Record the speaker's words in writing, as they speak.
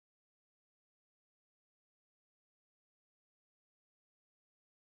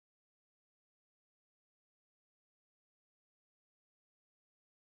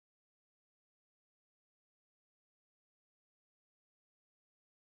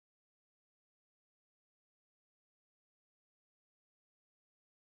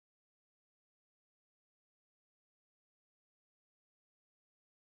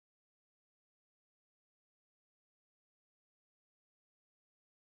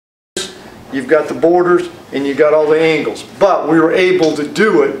you've got the borders, and you've got all the angles. But we were able to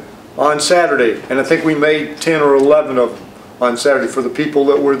do it on Saturday, and I think we made 10 or 11 of them on Saturday for the people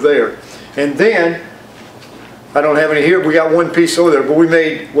that were there. And then, I don't have any here, we got one piece over there, but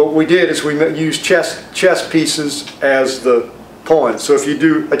what we did is we used chess pieces as the pawns. So if you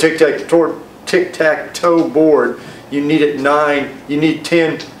do a tic-tac-toe board, you need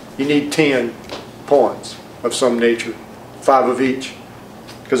 10 pawns of some nature, 5 of each,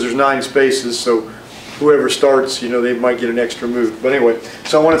 because there's 9 spaces, so whoever starts, you know, they might get an extra move. But anyway,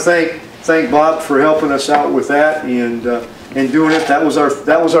 so I want to thank Bob for helping us out with that and doing it. That was our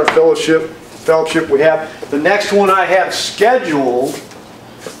fellowship we have. The next one I have scheduled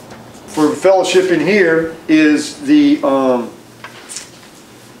for fellowship in here is the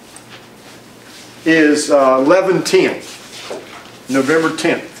 11/10, November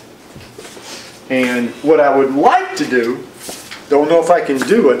 10th. And what I would like to do, don't know if I can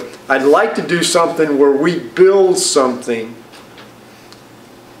do it, I'd like to do something where we build something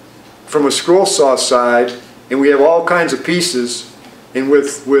from a scroll saw side, and we have all kinds of pieces, and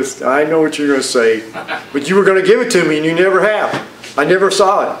with I know what you're going to say, but you were going to give it to me and you never have. I never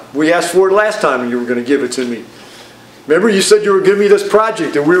saw it. We asked for it last time and you were going to give it to me. Remember, you said you were giving me this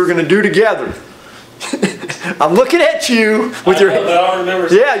project that we were going to do together. I'm looking at you with your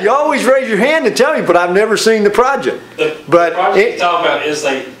hand. Yeah, you always raise your hand to tell me, but I've never seen the project. The project you're talking about is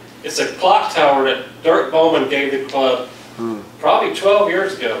it's a clock tower that Dirk Bowman gave the club probably 12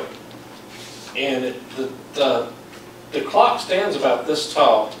 years ago. And the clock stands about this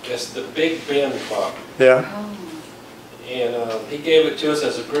tall. It's the Big Ben clock. Yeah. And he gave it to us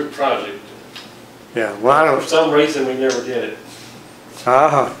as a group project. Yeah, well, I don't... For some reason, we never did it.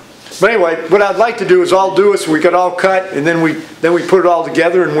 But anyway, what I'd like to do is all do it so we could all cut, and then we put it all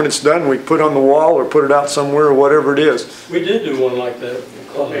together, and when it's done, we put it on the wall or put it out somewhere or whatever it is. We did do one like that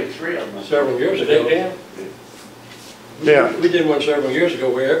several years ago. Yeah. We did one several years ago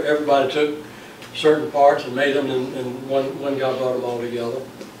where everybody took certain parts and made them, and one guy brought them all together.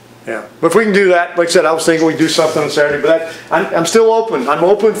 Yeah, but if we can do that, like I said, I was thinking we'd do something on Saturday, but I'm still open. I'm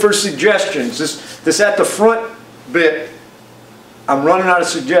open for suggestions. This at the front bit, I'm running out of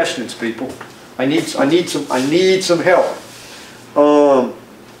suggestions, people. I need some help. So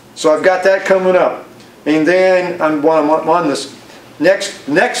I've got that coming up, and then I'm on this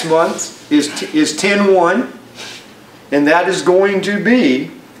next month is 10/1, and that is going to be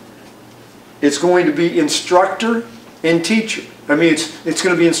instructor and teacher. I mean, it's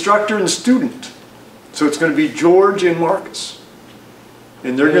going to be instructor and student. So it's going to be George and Marcus.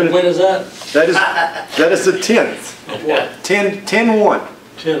 And they're going to... When is that? That is the 10th. What? 10/1.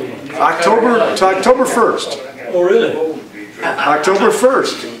 10/1. October 1st. Oh, really? October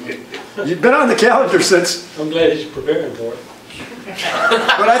 1st. You've been on the calendar since... I'm glad he's preparing for it.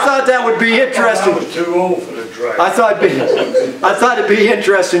 But I thought that would be interesting. I was too old for the drive. I thought it'd be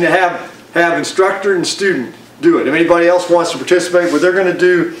interesting to have instructor and student do it. If anybody else wants to participate, but they're going to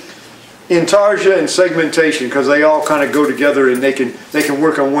do intarsia and segmentation because they all kind of go together and they can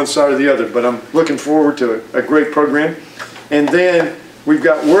work on one side or the other. But I'm looking forward to a great program. And then we've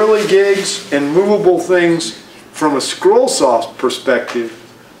got whirligigs and movable things from a scroll saw perspective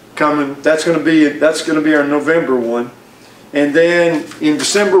coming. That's going to be our November one. And then in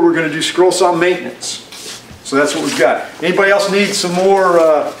December we're going to do scroll saw maintenance. So that's what we've got. Anybody else need some more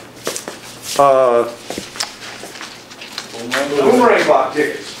boomerang box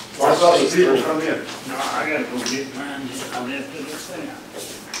tickets? I saw some people come in. No, I gotta go get mine. I'm after this thing.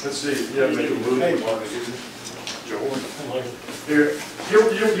 Let's see. Yeah, make a boomerang box. Joel. Here,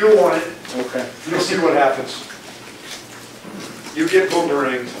 you'll want it. Okay. You'll see what happens. You get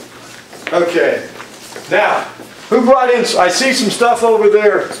boomerangs. Okay. Now, who brought in? I see some stuff over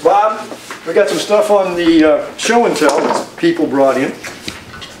there, Bob. We got some stuff on the show and tell that people brought in,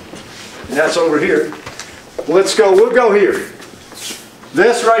 and that's over here. Let's go. We'll go here.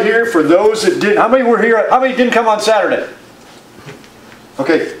 This right here for those that didn't. How many were here? How many didn't come on Saturday?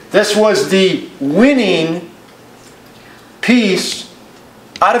 Okay. This was the winning piece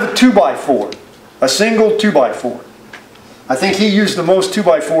out of a 2x4, a single 2x4. I think he used the most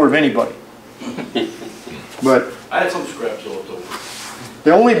 2x4 of anybody. But I had some scraps left over.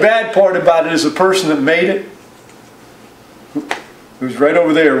 the only bad part about it is the person that made it, who's right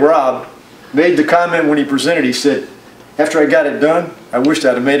over there, Rob, made the comment when he presented. He said, after I got it done, I wished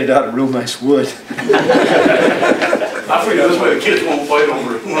I'd have made it out of real nice wood. I figured this way the kids won't fight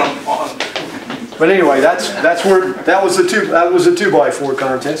over it when I'm on. But anyway, that was the 2x4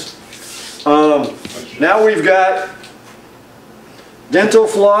 contest. Now we've got dental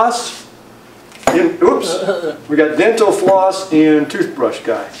floss. We got dental floss and toothbrush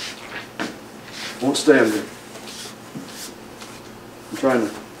guy. Won't stand there. I'm trying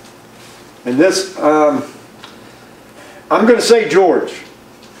to. And this, I'm going to say George.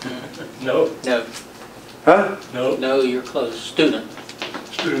 No, No, Huh? no, no, you're close. Student.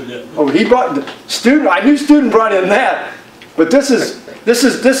 student, yeah. Oh, he brought the student. I knew student brought in that, but this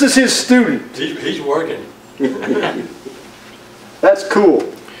is his student. He's working. That's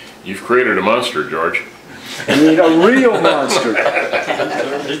cool. You've created a monster, George. I mean, a real monster.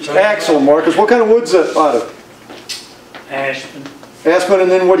 Excellent, Marcus. What kind of wood's that out of? Aspen, Aspen,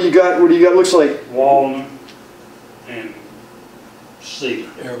 and then what do you got? What do you got? Looks like walnut, and cedar.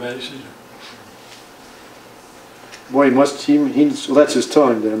 Aromatic cedar. boy. He's well, that's his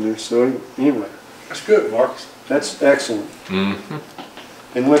tongue down there. So anyway, That's good, Marcus. that's excellent.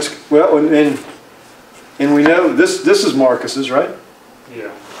 Mm-hmm. And and we know this is Marcus's, right?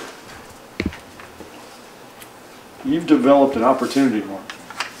 Yeah. You've developed an opportunity, Mark.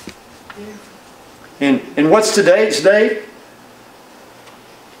 And what's today's date?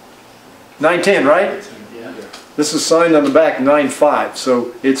 9/10, right? Yeah. This is signed on the back 9/5,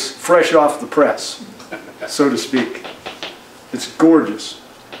 so it's fresh off the press, so to speak. It's gorgeous.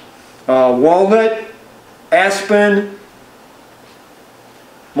 Walnut, aspen,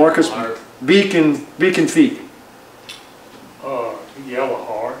 Marcus, beacon feet, Yellow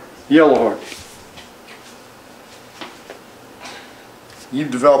heart. yellow heart.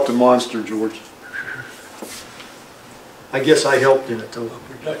 You've developed a monster, George. I guess I helped in it, though.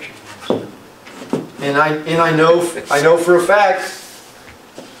 Production. And I know for a fact,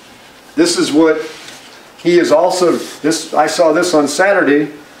 this is what he is also, I saw this on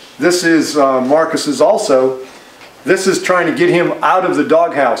Saturday, this is Marcus's also, this is trying to get him out of the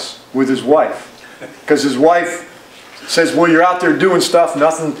doghouse with his wife. Because his wife says, well, you're out there doing stuff,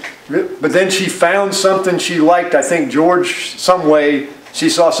 nothing, but then she found something she liked, I think George, some way, she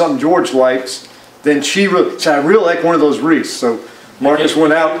saw something George likes, then she said, I really like one of those wreaths, so Marcus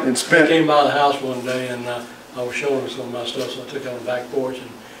went out and He spent. came by the house one day and I was showing her some of my stuff, so I took her on the back porch and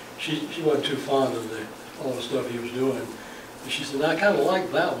she wasn't too fond of all the stuff he was doing. And she said, I kind of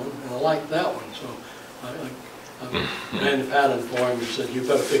like that one and I like that one. So I ran the pattern for him and said, you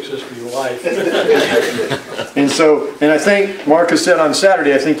better fix this for your wife. And I think Marcus said on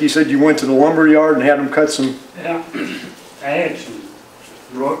Saturday, I think you said you went to the lumber yard and had them cut some. Yeah. I had some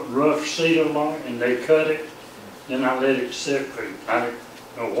rough cedar log and they cut it. Then I let it sit for, I didn't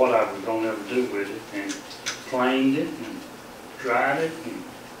know what I was going to ever do with it, and planed it and dried it. And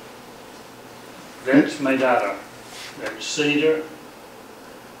that's made out of that cedar,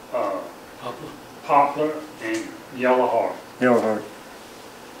 poplar, and yellow heart, Yellow heart.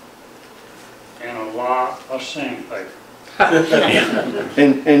 and a lot of sandpaper.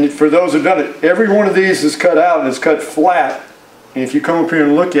 And for those who've done it, every one of these is cut out and it's cut flat. And if you come up here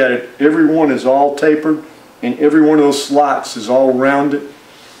and look at it, every one is all tapered. And every one of those slots is all rounded.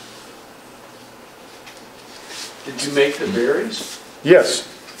 Did you make the berries? Yes.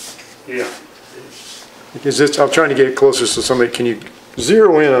 Yeah. Because this, I'm trying to get it closer so somebody, can you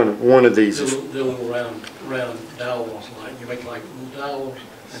zero in on one of these? They're little round dowels, like you make like little dowels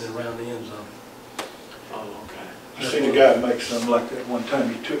and then round the ends of them. Oh, okay. I seen a guy make something like that one time.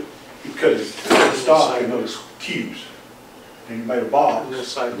 He cut his stock in those cubes. And he made a box,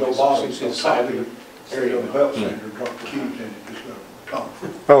 little bottles on top of it. Area of the help center, drop the cubes in it, just let them come.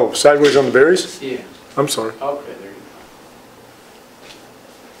 Oh, sideways on the berries? Yeah. I'm sorry. Okay, there you go.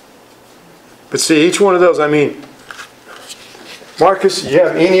 But see, each one of those, I mean, Marcus, you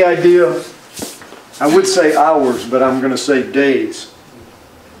have any idea? I would say hours, but I'm going to say days.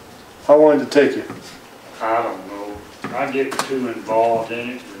 How long did it take you? I don't know. I get too involved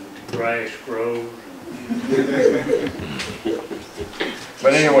in it, and the grass grows.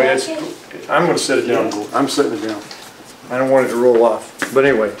 But anyway, I'm going to set it down. I'm setting it down. I don't want it to roll off. But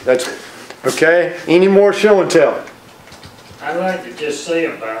anyway, that's okay. Any more show and tell? I'd like to just say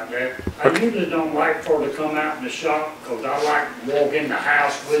about that, I usually don't like for her to come out in the shop, because I like to walk in the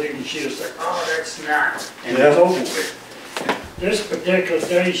house with it and she'll say, oh, that's nice, and it's over with. This particular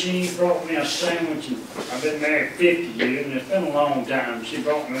day, she brought me a sandwich, and I've been married 50 years, and it's been a long time. She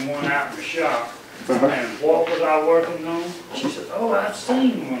brought me one out in the shop, and what was I working on? She said, oh, I've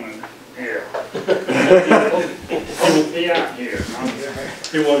seen one here. It'll be out here.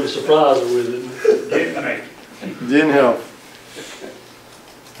 He wanted to surprise her with it. Didn't make it. Didn't help.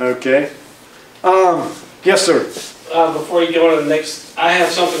 Okay. Yes, sir. Before you go on to the next, I have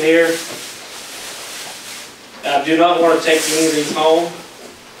something here. I do not want to take any of these home.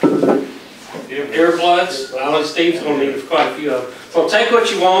 Earplugs. I know Steve's going to need quite a few of them. So take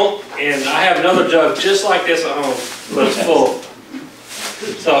what you want, and I have another jug just like this at home, but it's full.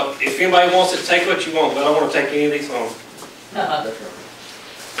 So if anybody wants it, take what you want, but I don't want to take any of these home.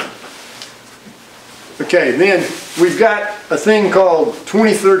 Okay, then we've got a thing called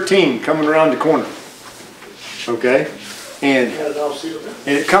 2013 coming around the corner. Okay, and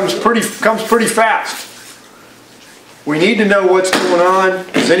it comes pretty fast. We need to know what's going on.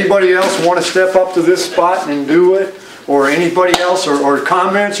 Does anybody else want to step up to this spot and do it? Or anybody else, or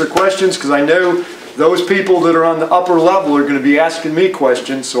comments or questions? Because I know those people that are on the upper level are going to be asking me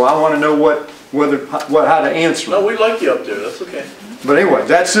questions, so I want to know how to answer them. No, we like you up there, that's okay. But anyway,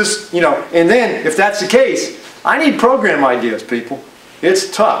 that's just, you know, and then if that's the case, I need program ideas, people.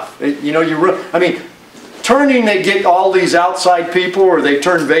 It's tough. I mean, turning, they get all these outside people, or they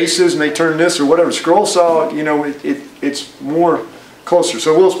turn vases and they turn this or whatever. Scroll saw, you know, it's more closer.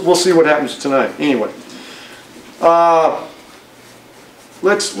 So we'll see what happens tonight. Anyway,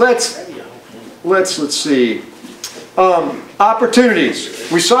 let's see.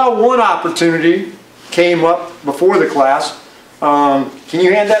 Opportunities. We saw one opportunity came up before the class. Can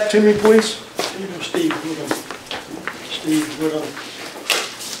you hand that to me, please? Steve Whittle.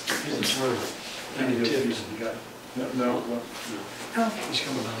 He's in Florida. No. He's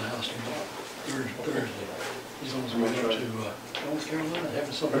coming out of the house tomorrow, Thursday. He's on his way up to North Carolina,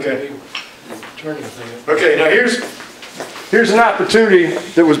 having some big turning thing. Okay, now here's an opportunity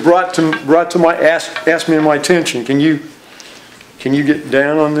that was brought to my asked me in my attention. Can you get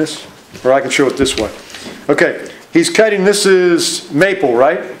down on this, or I can show it this way? Okay, he's cutting. This is maple,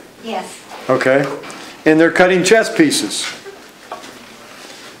 right? Yes. Okay, and they're cutting chess pieces,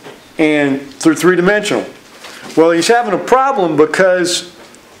 and they're three-dimensional. Well, he's having a problem because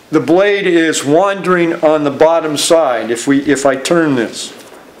the blade is wandering on the bottom side. If I turn this,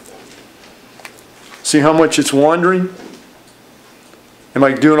 see how much it's wandering? Am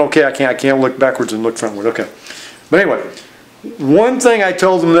I doing okay? I can't look backwards and look frontward. Okay. But anyway, one thing I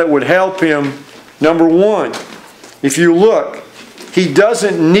told him that would help him, number one, if you look, he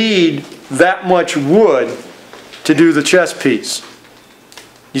doesn't need that much wood to do the chess piece.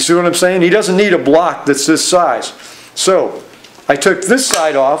 You see what I'm saying? He doesn't need a block that's this size. So I took this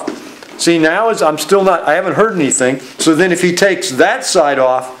side off. See, now I haven't heard anything. So then if he takes that side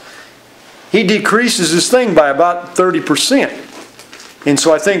off, he decreases his thing by about 30%. And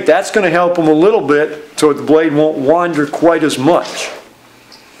so I think that's going to help him a little bit so the blade won't wander quite as much.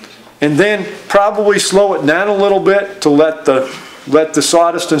 And then probably slow it down a little bit to let the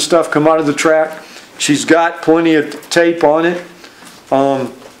sawdust and stuff come out of the track. She's got plenty of tape on it.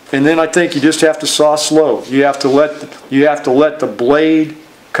 And then I think you just have to saw slow. You have to let the blade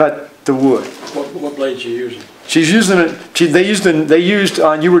cut the wood. What blade are you using? She's using it. They used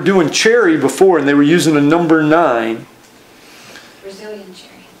on. You were doing cherry before, and they were using a number 9. Brazilian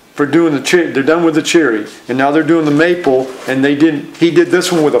cherry. For doing the cherry. They're done with the cherry, and now they're doing the maple. And he did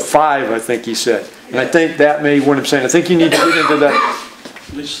this one with a 5, I think he said. And I think that may be what I'm saying. I think you need to get into that.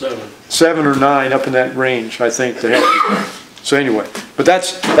 At least 7. 7 or 9, up in that range, I think, to help you. So anyway, but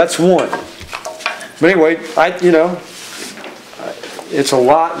that's one. But anyway, it's a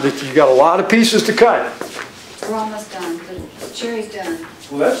lot. You got a lot of pieces to cut. We're almost done. The cherry's done.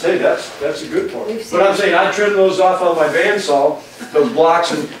 Well, that's a good part. We've seen But I'm saying I trim those off on my bandsaw, those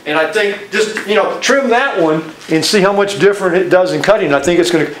blocks, and I think just trim that one and see how much different it does in cutting. I think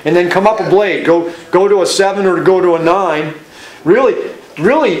it's going to, and then come up a blade. Go to a 7 or go to a 9.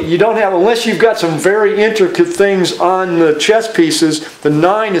 Really, you don't have, unless you've got some very intricate things on the chess pieces, the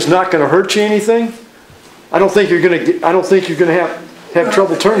 9 is not going to hurt you anything. I don't think you're going to have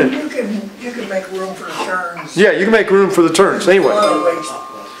trouble turning. You can make room for the turns. Yeah, you can make room for the turns. Anyway.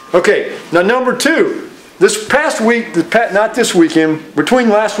 Okay, now number 2. This past week, not this weekend, between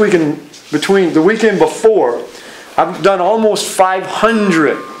last week and between the weekend before, I've done almost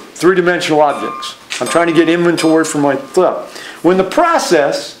 500 three-dimensional objects. I'm trying to get inventory for my stuff. When the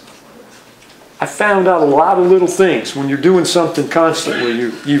process, I found out a lot of little things. When you're doing something constantly,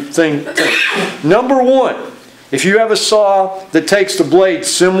 you think. Number 1, if you have a saw that takes the blade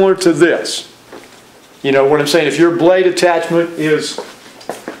similar to this, you know what I'm saying? If your blade attachment is,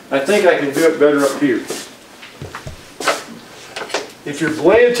 I think I can do it better up here. If your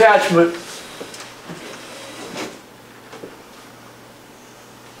blade attachment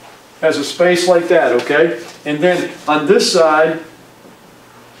has a space like that, okay? And then on this side,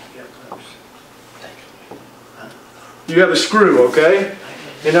 you have a screw, okay?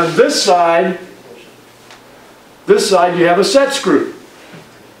 And on this side you have a set screw,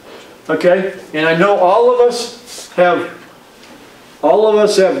 okay? And I know all of us have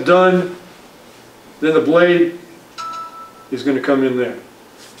done, then the blade is going to come in there.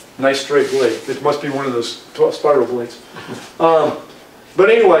 Nice straight blade. It must be one of those spiral blades. But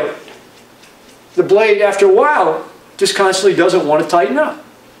anyway, the blade after a while just constantly doesn't want to tighten up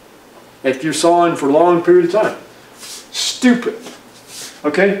if you're sawing for a long period of time. Stupid.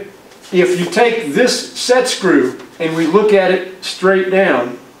 Okay? If you take this set screw and we look at it straight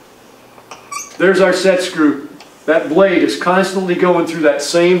down, there's our set screw. That blade is constantly going through that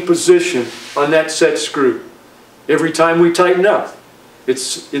same position on that set screw. Every time we tighten up,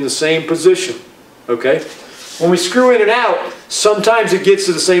 it's in the same position. Okay? When we screw in and out, sometimes it gets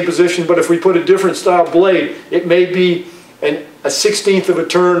to the same position, but if we put a different style blade, it may be a 1/16th of a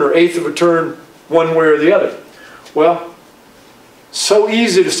turn or 1/8 of a turn one way or the other. Well, so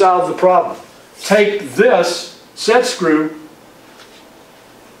easy to solve the problem. Take this set screw,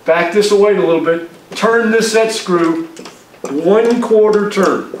 back this away a little bit, turn this set screw 1/4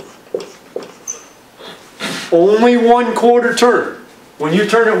 turn. Only 1/4 turn. When you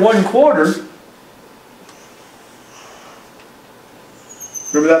turn it 1/4,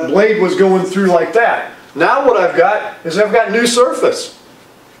 remember that blade was going through like that. Now what I've got is I've got new surface.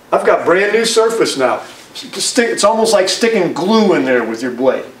 I've got brand new surface now. It's almost like sticking glue in there with your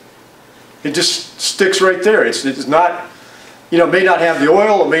blade. It just sticks right there. It's not, you know, it may not have the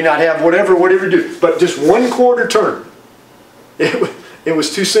oil, it may not have whatever you do, but just 1/4 turn. It was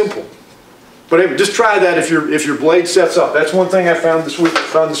too simple. But just try that if your blade sets up. That's one thing I found this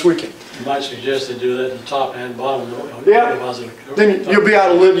weekend. You might suggest they do that in the top and bottom. Yeah. Then you'll be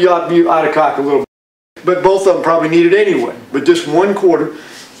out of cock a little bit. But both of them probably need it anyway. But just 1/4,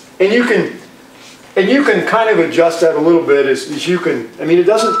 and you can kind of adjust that a little bit as you can. I mean,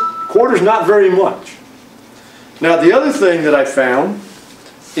 quarter's not very much. Now the other thing that I found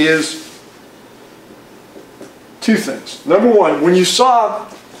is two things. Number one, when you saw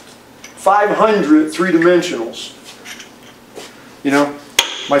 500 three-dimensionals, you know,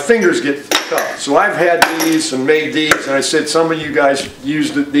 my fingers get cut. So I've had these and made these, and I said some of you guys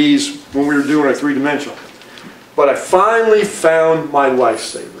used these when we were doing our three-dimensional. But I finally found my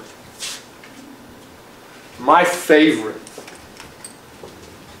lifesaver. My favorite.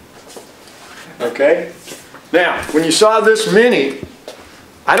 Okay? Now, when you saw this mini,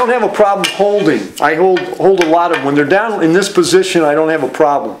 I don't have a problem holding. I hold a lot of, when they're down in this position, I don't have a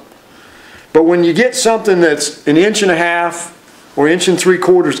problem. But when you get something that's 1.5 inches or 1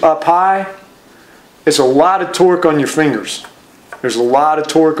 3/4 up high, it's a lot of torque on your fingers. There's a lot of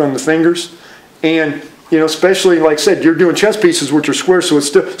torque on the fingers. And, you know, especially, like I said, you're doing chess pieces which are square, so it's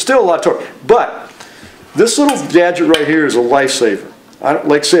still a lot of torque. But this little gadget right here is a lifesaver.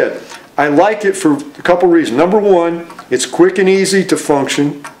 Like I said, I like it for a couple reasons. Number one, it's quick and easy to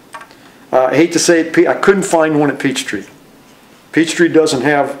function. I hate to say it, I couldn't find one at Peachtree. Peachtree doesn't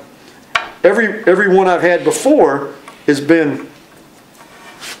have, every one I've had before has been,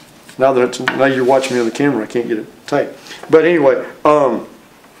 now you're watching me on the camera, I can't get it tight. But anyway,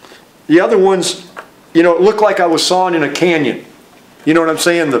 the other ones, you know, it looked like I was sawing in a canyon. You know what I'm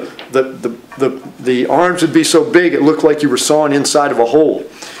saying? The arms would be so big it looked like you were sawing inside of a hole.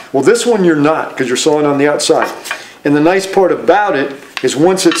 Well, this one you're not, because you're sawing on the outside. And the nice part about it is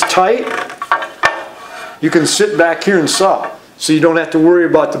once it's tight, you can sit back here and saw. So you don't have to worry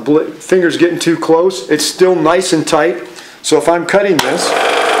about the fingers getting too close. It's still nice and tight. So if I'm cutting this,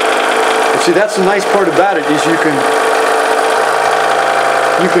 and see, that's the nice part about it is you can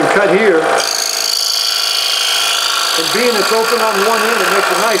cut here. And being it's open on one end, it makes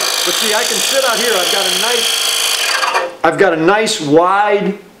it nice. But see, I can sit out here. I've got a nice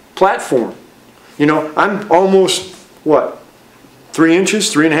wide platform. You know, I'm almost, what, 3 inches,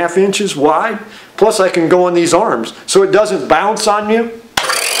 3.5 inches wide? Plus I can go on these arms. So it doesn't bounce on you. And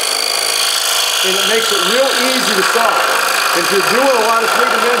it makes it real easy to saw. If you're doing a lot of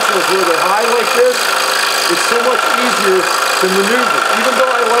three-dimensionals where they're high like this, it's so much easier to maneuver. Even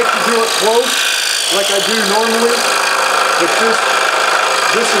though I like to do it close, like I do normally, but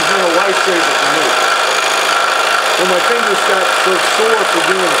this has been a lifesaver for me. When my fingers got so sore for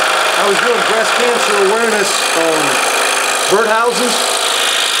doing, I was doing breast cancer awareness birdhouses,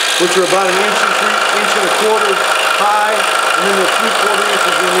 which are about 1 1.25 inches high, and then they're 3/4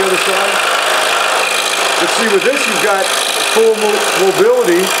 inches on the other side. But see, with this you've got full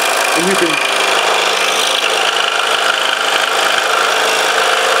mobility, and you can.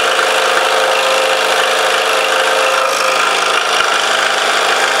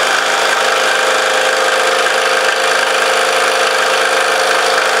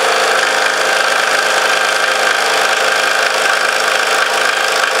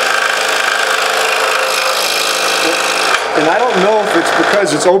 And I don't know if it's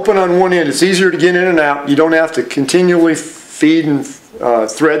because it's open on one end. It's easier to get in and out. You don't have to continually feed and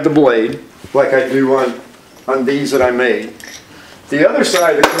thread the blade like I do on these that I made. The other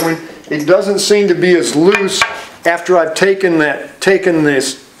side of the coin, it doesn't seem to be as loose after I've taken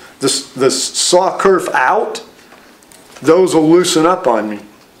this saw kerf out. Those will loosen up on me.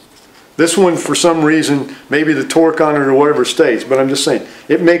 This one, for some reason, maybe the torque on it or whatever stays, but I'm just saying,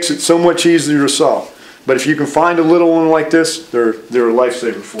 it makes it so much easier to saw. But if you can find a little one like this, they're a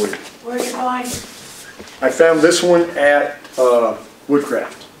lifesaver for you. Where do you find? I found this one at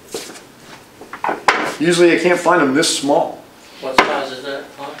Woodcraft. Usually I can't find them this small. What size is that?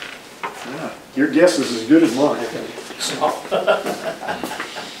 Yeah, your guess is as good as mine. Small.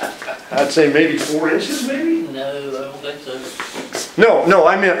 I'd say maybe 4 inches, maybe? No, I don't think so. No,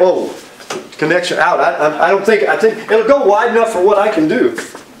 I meant, connection out. I don't think, I think it'll go wide enough for what I can do.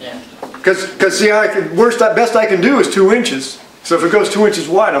 Yeah. Because see, best I can do is 2 inches. So if it goes 2 inches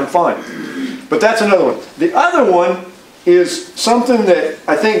wide, I'm fine. But that's another one. The other one is something that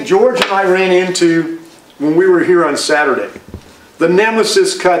I think George and I ran into when we were here on Saturday. The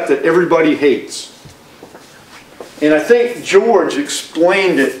nemesis cut that everybody hates. And I think George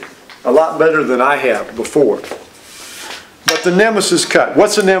explained it a lot better than I have before. But the nemesis cut,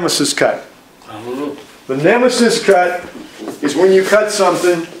 what's a nemesis cut? I don't know. The nemesis cut is when you cut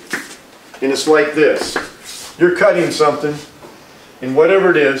something and it's like this. You're cutting something and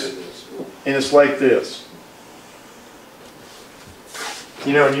whatever it is, and it's like this.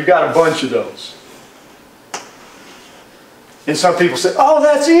 You know, and you got a bunch of those. And some people say, oh,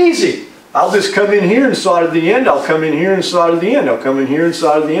 that's easy. I'll just come in here and saw to the end. I'll come in here and saw to the end. I'll come in here and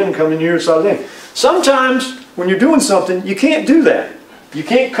saw to the end and come in here and saw to the end. Sometimes when you're doing something, you can't do that. You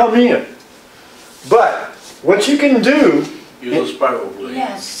can't come in. But what you can do, use a spiral blade.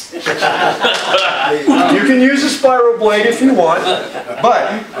 Yes. you can use a spiral blade if you want,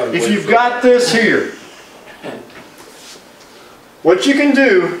 but if you've got this here, what you can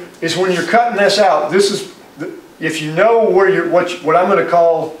do is when you're cutting this out, this is, if you know where what I'm going to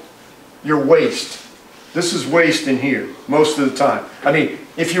call your waist. This is waist in here most of the time. I mean,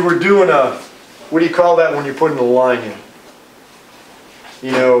 if you were doing a, what do you call that when you're putting a line in?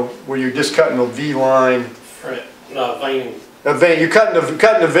 You know, where you're just cutting a V line. No, vein. A vein. You're cutting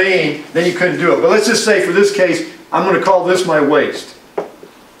a vein, then you couldn't do it. But let's just say for this case, I'm going to call this my waist.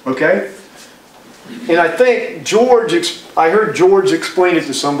 Okay? And I think I heard George explain it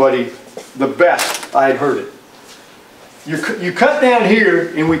to somebody the best I had heard it. You cut down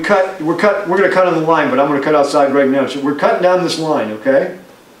here, and we're going to cut on the line, but I'm going to cut outside right now. So we're cutting down this line, okay?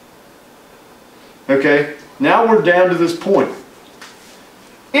 Okay? Now we're down to this point.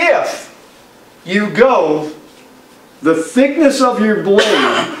 If you go the thickness of your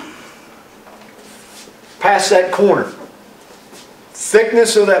blade past that corner,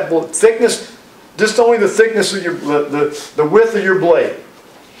 thickness of that blade, just only the thickness of the width of your blade,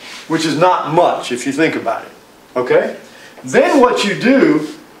 which is not much if you think about it, okay? Then what you do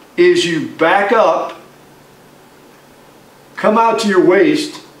is you back up, come out to your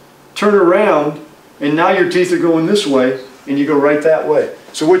waist, turn around, and now your teeth are going this way, and you go right that way.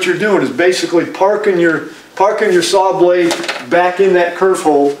 So what you're doing is basically parking your saw blade back in that kerf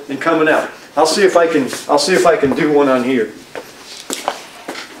hole and coming out. I'll see if I can do one on here.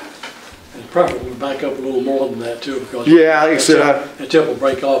 It's preferable to back up a little more than that too, because yeah, like I said, the tip will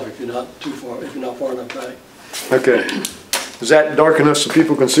break off if you're not too far, if you're not far enough back. Okay. Is that dark enough so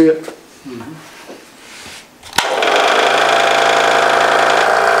people can see it? Mm-hmm.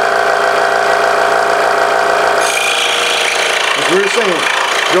 As we were saying,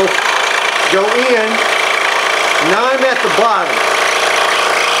 go in. Now I'm at the bottom.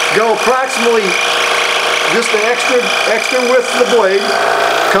 Go approximately just the extra width of the blade.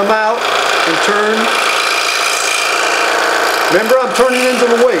 Come out and turn. Remember, I'm turning into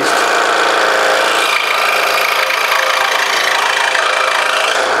the waist.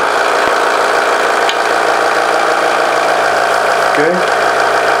 Okay.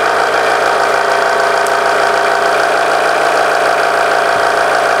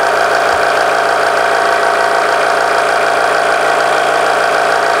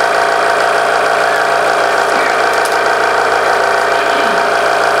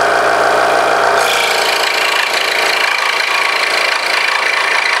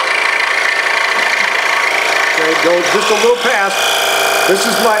 Go just a little past. This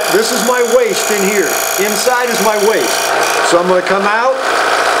is my waist in here. Inside is my waist. So I'm going to come out,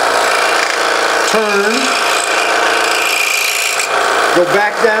 turn, go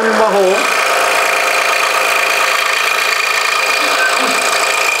back down in my hole.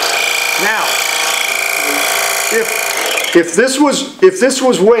 Now, if this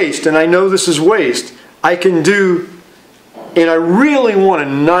was waist, and I know this is waist, I can do, and I really want a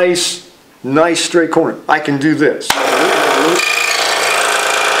nice straight corner, I can do this.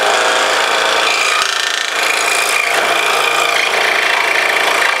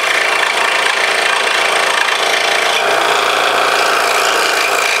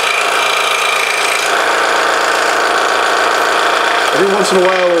 once in a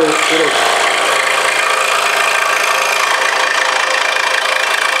while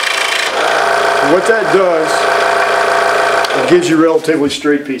what that does, it gives you relatively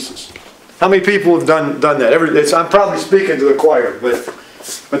straight pieces. How many people have done that? I'm probably speaking to the choir, but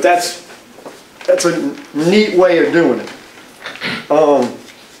that's a neat way of doing it.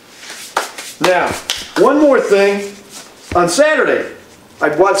 Now, one more thing. On Saturday, I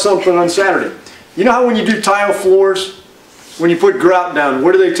bought something on Saturday. You know how when you do tile floors, when you put grout down,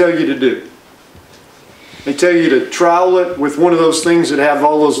 what do they tell you to do? They tell you to trowel it with one of those things that have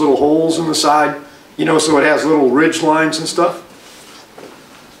all those little holes in the side, you know, so it has little ridge lines and stuff.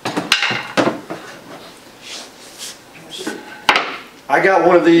 I got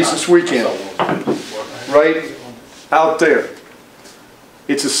one of these this weekend, right out there.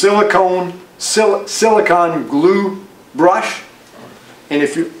 It's a silicone glue brush, and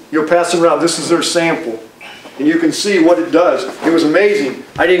if you'll pass it around, this is their sample, and you can see what it does. It was amazing.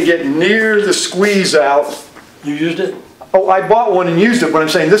 I didn't get near the squeeze out. You used it? Oh, I bought one and used it, but I'm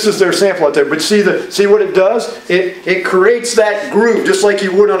saying this is their sample out there. But see what it does? It creates that groove just like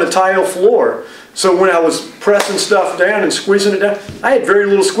you would on a tile floor. So when I was pressing stuff down and squeezing it down, I had very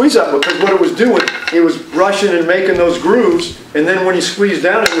little squeeze out because what it was doing, it was brushing and making those grooves, and then when you squeeze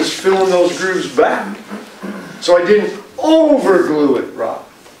down, it was filling those grooves back. So I didn't over glue it, Rob.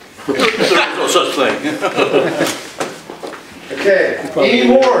 There's no such thing. Okay,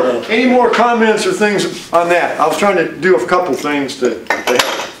 any more comments or things on that? I was trying to do a couple things to help.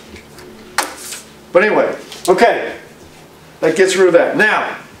 But anyway, okay, that gets rid of that.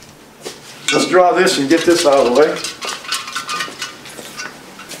 Now, let's draw this and get this out of the way.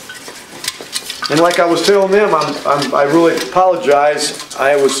 And like I was telling them, I really apologize.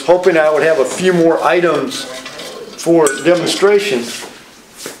 I was hoping I would have a few more items for demonstration.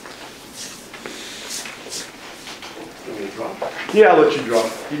 Yeah, I'll let you draw.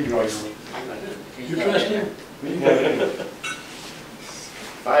 You can draw your own. You trust him?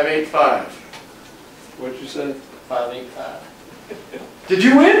 585. What'd you say? 585. Did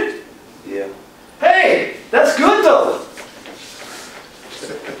you win? Yeah. Hey, that's good though.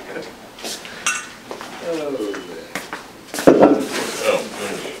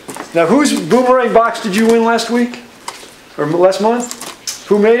 Now, whose boomerang box did you win last week? Or last month?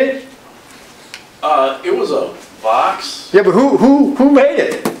 Who made it? It was a box. Yeah, but who made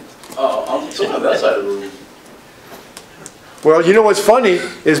it? On some of that side of the room. Well, you know what's funny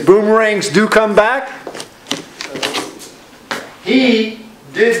is boomerangs do come back. He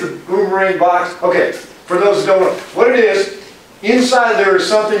did the boomerang box. Okay, for those who don't know what it is, inside there is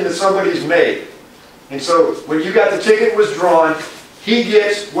something that somebody's made. And so when you got the ticket was drawn, he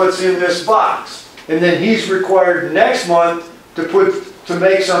gets what's in this box. And then he's required next month to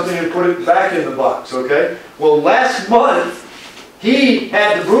make something and put it back in the box, okay? Well, last month, he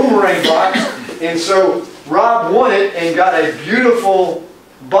had the boomerang box, and so Rob won it and got a beautiful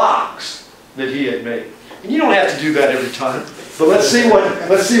box that he had made. And you don't have to do that every time. But let's see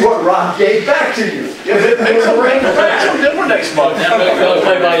what Rob gave back to you. Make some rain back. Something different next month.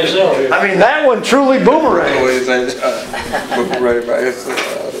 Play by yourself here. I mean, that one truly boomerang.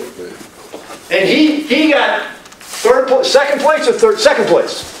 And he got second place or second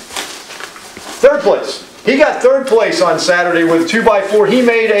place? Third place. He got third place on Saturday with a 2x4. He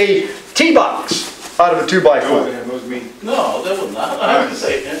made a tee box out of a 2x4. No, that was not. I have to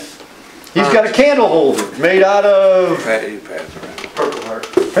say that. He's got a candle holder made out of Purple heart.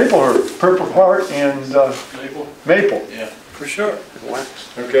 purple heart and maple. Yeah, for sure.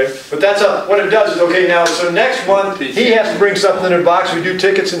 Okay, but that's what it does is, okay, now, so next month, he has to bring something in a box, we do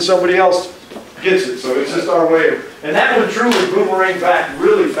tickets and somebody else gets it, so it's just our way of, and that one truly boomerang back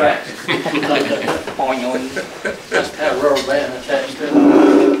really fast. Just had a rubber band attached to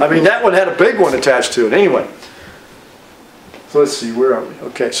it. I mean, that one had a big one attached to it, anyway. So let's see, where are we?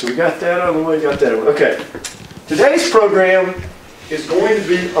 Okay, so we got that out of the way, got that out of the way. Okay, today's program is going to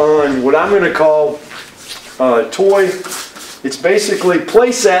be on what I'm going to call toy. It's basically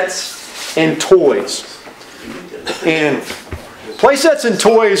play sets and toys. And play sets and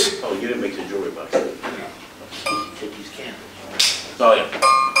toys. Oh, you didn't make the jewelry box. Take these candles. Oh, yeah.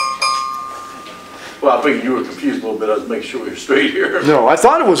 Well, I figured you were confused a little bit. I was making sure we were straight here. No, I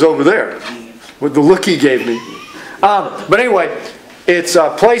thought it was over there with the look he gave me. But anyway, it's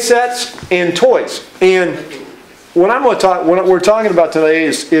play sets and toys. And what we're talking about today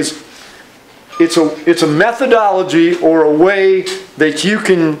is it's a methodology or a way that you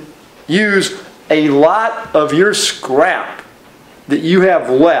can use a lot of your scrap that you have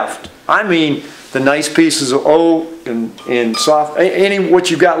left. I mean, the nice pieces of oak and soft, what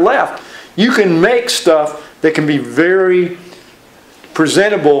you've got left. You can make stuff that can be very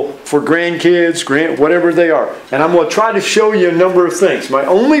presentable for grandkids, whatever they are. And I'm going to try to show you a number of things. My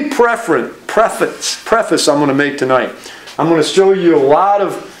only preface I'm going to make tonight, I'm going to show you a lot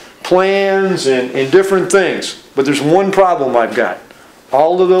of plans and different things. But there's one problem I've got.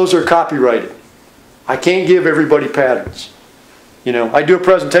 All of those are copyrighted. I can't give everybody patterns. You know, I do a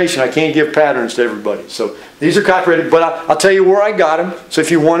presentation, I can't give patterns to everybody. So these are copyrighted, but I'll tell you where I got them. So if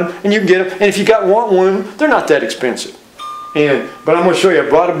you want them, and you can get them. And if you want one, they're not that expensive. But I'm going to show you, I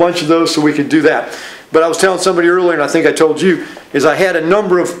brought a bunch of those so we could do that. But I was telling somebody earlier, and I think I told you, is I had a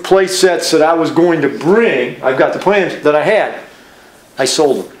number of play sets that I was going to bring. I've got the plans that I had. I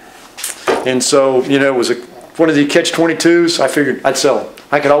sold them. And so, you know, it was one of the catch-22s. I figured I'd sell them.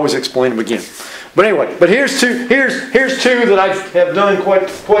 I could always explain them again. But anyway, but here's two that I have done quite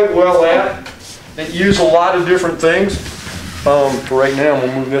well at that use a lot of different things. For right now,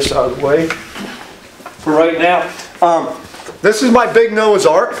 we'll move this out of the way. For right now, this is my big Noah's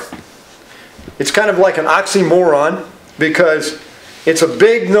Ark. It's kind of like an oxymoron because it's a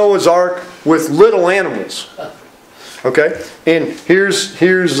big Noah's Ark with little animals. Okay, and here's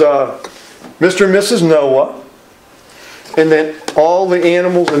Mr. and Mrs. Noah. And then all the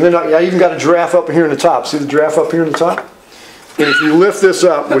animals, and then I even got a giraffe up here in the top. See the giraffe up here in the top? And if you lift this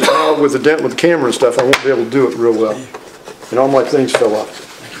up, which now with the camera and stuff, I won't be able to do it real well. And all my things fell off.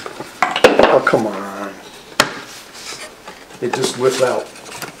 Oh, come on. It just lifts out.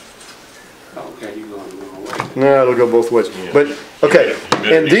 Okay, you're going the wrong way. No, it'll go both ways. Yeah. But okay,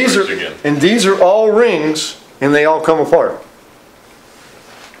 and these are all rings, and they all come apart.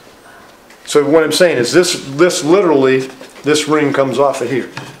 So what I'm saying is this literally, this ring comes off of here.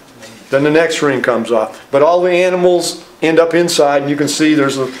 Then the next ring comes off. But all the animals end up inside, and you can see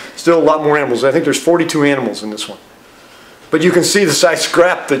there's still a lot more animals. I think there's 42 animals in this one. But you can see the size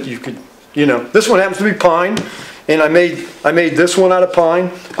scrap that you could, you know. This one happens to be pine, and I made this one out of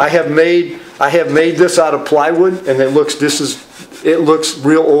pine. I have made this out of plywood, and it looks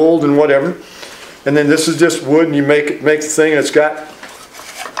real old and whatever. And then this is just wood, and you make the thing, and it's got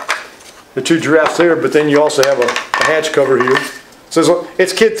the two giraffes there, but then you also have a hatch cover here. So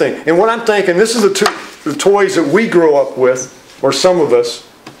it's a kid thing. And what I'm thinking, this is the toys that we grow up with, or some of us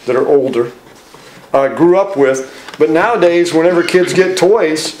that are older, grew up with. But nowadays, whenever kids get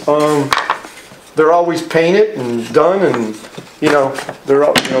toys, they're always painted and done, and they're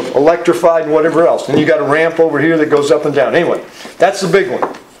electrified and whatever else. And you got a ramp over here that goes up and down. Anyway, that's the big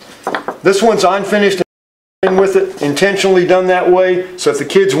one. This one's unfinished with it, intentionally done that way. So if the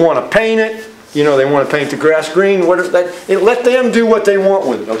kids want to paint it, they want to paint the grass green, whatever, let them do what they want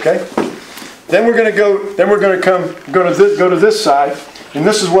with it. Okay. Then we're going to go. Then we're going to go to this side, and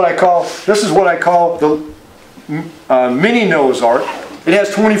this is what I call the mini Noah's Ark. It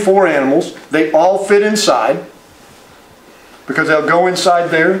has 24 animals. They all fit inside because they'll go inside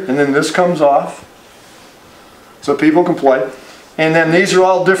there, and then this comes off so people can play. And then these are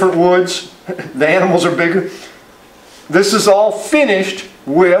all different woods. The animals are bigger. This is all finished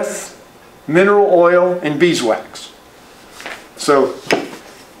with mineral oil and beeswax. So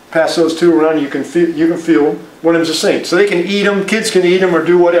pass those two around. You can feel them. What I'm just saying. So they can eat them. Kids can eat them or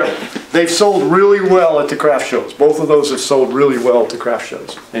do whatever. They've sold really well at the craft shows. Both of those have sold really well at the craft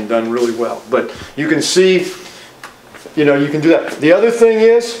shows and done really well. But you can see, you can do that. The other thing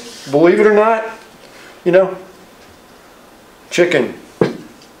is, believe it or not, chicken.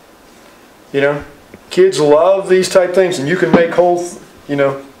 Kids love these type things, and you can make whole,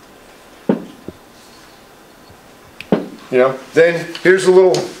 Then here's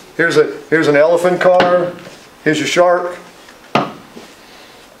here's an elephant car. Here's a shark.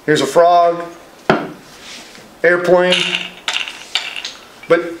 Here's a frog. Airplane.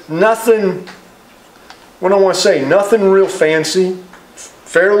 But nothing. What I want to say, nothing real fancy.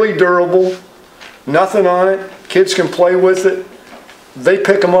 Fairly durable. Nothing on it. Kids can play with it. They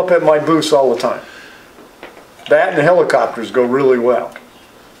pick them up at my booths all the time. That and the helicopters go really well.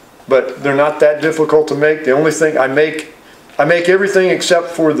 But they're not that difficult to make. The only thing I make everything except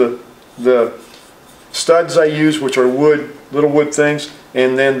for the studs I use, which are wood, little wood things,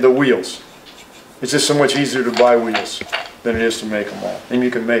 and then the wheels. It's just so much easier to buy wheels than it is to make them all. And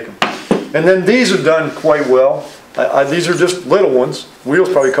you can make them. And then these are done quite well. These are just little ones. Wheels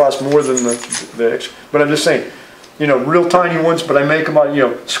probably cost more than the extra. But I'm just saying, real tiny ones, but I make them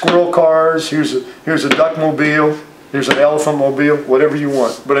out, squirrel cars, here's a duckmobile, here's an elephant mobile, whatever you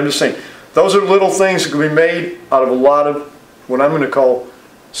want. But I'm just saying, those are little things that can be made out of a lot of what I'm going to call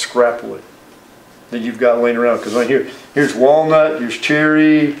scrap wood that you've got laying around. Because right here's walnut, here's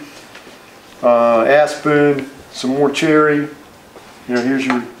cherry, aspen, some more cherry. Here's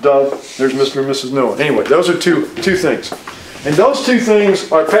your dove, there's Mr. and Mrs. Noah. Anyway, those are two things. And those two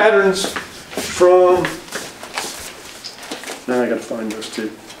things are patterns from, now I gotta find those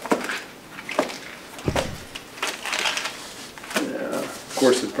two. Yeah, of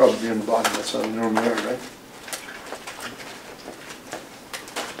course it'd probably be on the bottom, that's how they normally are, right?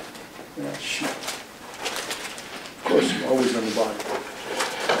 Yeah, shoot. Of course, it's always on the bottom.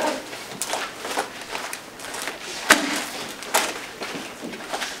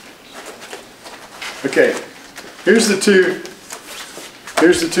 Okay, here's the two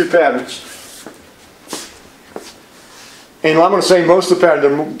patterns. And I'm going to say most of the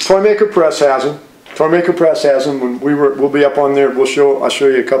patterns, the Toy Maker Press has them. Toy Maker Press has them. When we'll be up on there. I'll show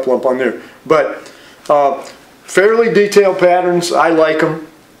you a couple up on there. But fairly detailed patterns. I like them.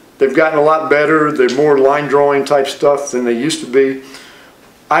 They've gotten a lot better. They're more line drawing type stuff than they used to be.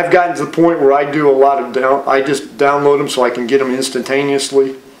 I've gotten to the point where I do a lot of I just download them so I can get them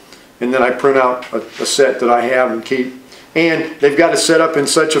instantaneously. And then I print out a set that I have and keep. And they've got it set up in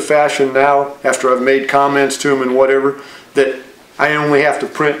such a fashion now, after I've made comments to them and whatever, that I only have to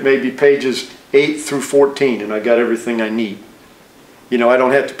print maybe pages 8 through 14 and I got everything I need. You know, I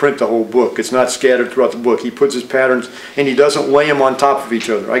don't have to print the whole book. It's not scattered throughout the book. He puts his patterns and he doesn't lay them on top of each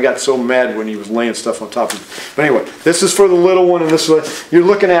other. I got so mad when he was laying stuff on top of it. But anyway, this is for the little one, and this is, you're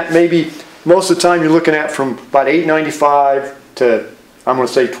looking at maybe, most of the time you're looking at from about $8.95 to, I'm going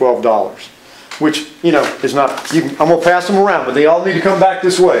to say $12, which, you know, is not, I'm going to pass them around, but they all need to come back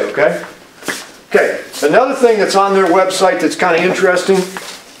this way, okay? Okay, another thing that's on their website that's kind of interesting,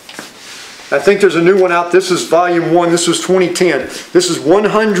 I think there's a new one out. This is volume 1, this was 2010. This is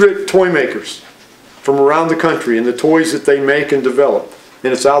 100 toy makers from around the country and the toys that they make and develop.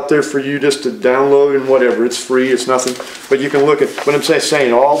 And it's out there for you just to download and whatever. It's free, it's nothing, but you can look at what I'm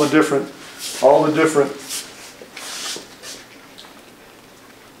saying, all the different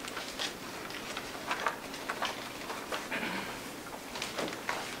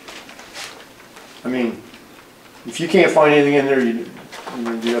I mean, if you can't find anything in there, you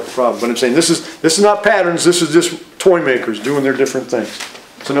have a problem. But I'm saying this is not patterns. This is just toy makers doing their different things.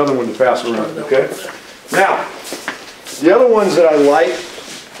 It's another one to pass around. Okay. Now, the other ones that I like.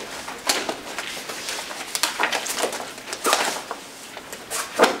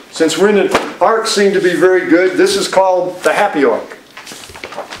 Since we're in the arcs seem to be very good. This is called the Happy Arc.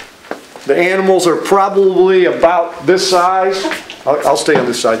 The animals are probably about this size. I'll stay on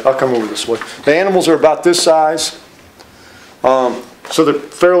this side. I'll come over this way. The animals are about this size. So they're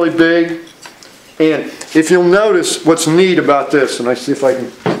fairly big. And if you'll notice what's neat about this, and I see if I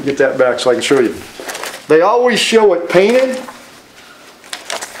can get that back so I can show you. They always show it painted,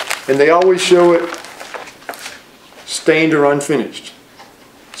 and they always show it stained or unfinished.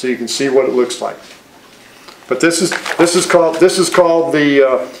 So you can see what it looks like. But this is called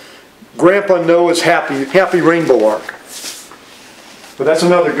the Grandpa Noah's Happy Rainbow Arc. But that's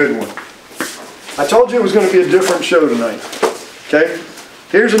another good one. I told you it was going to be a different show tonight. Okay?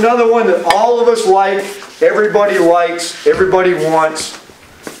 Here's another one that all of us like, everybody likes, everybody wants.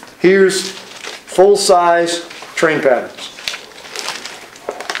 Here's full-size train patterns.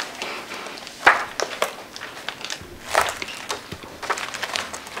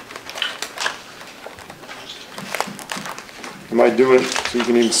 Am I doing it so you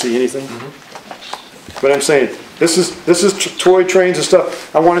can even see anything? Mm-hmm. But I'm saying, this is toy trains and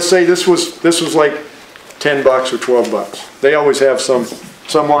stuff. I want to say this was like $10 or $12. They always have some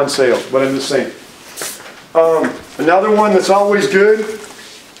on sale, but I'm just saying. Another one that's always good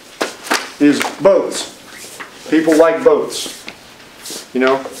is boats. People like boats, you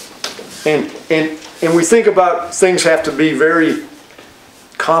know, and we think about things have to be very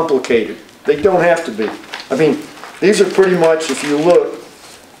complicated. They don't have to be. I mean, these are pretty much, if you look,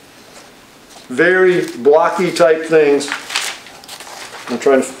 very blocky type things. I'm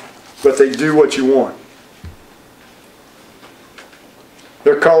trying to, but they do what you want.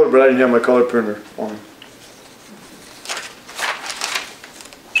 They're colored, but I didn't have my color printer on.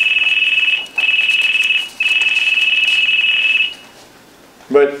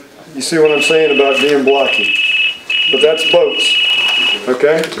 But you see what I'm saying about being blocky. But that's boats.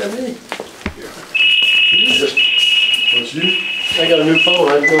 Okay? That's you? I got a new phone.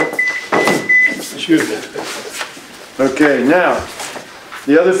 I don't. Excuse me. Okay, now,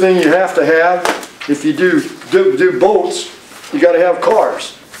 the other thing you have to have, if you do boats, you got to have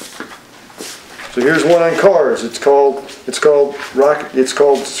cars. So here's one on cars. It's called Scroll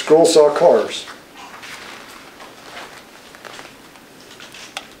Saw Cars.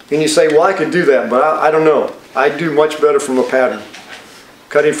 And you say, well, I could do that, but I don't know. I do much better from a pattern.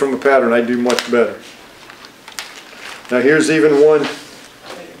 Cutting from a pattern, I do much better. Now here's even one.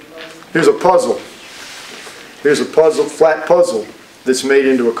 Here's a puzzle. Here's a puzzle, flat puzzle that's made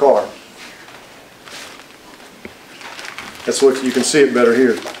into a car. That's what you can see it better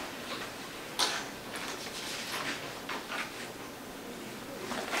here.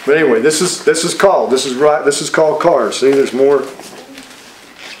 But anyway, this is called cars. See, there's more.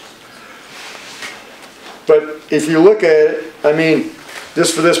 But if you look at it, I mean,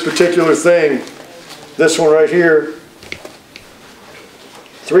 just for this particular thing, this one right here,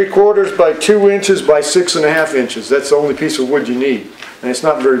 3/4 by 2 inches by 6.5 inches. That's the only piece of wood you need. And it's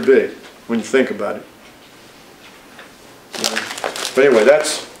not very big when you think about it. But anyway, that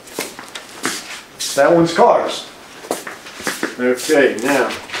one's cars. Okay, now.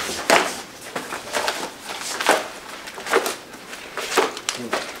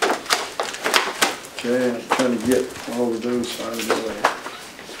 Okay, I'm trying to get all of those out of the way.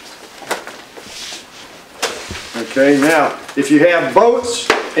 Okay, now, if you have boats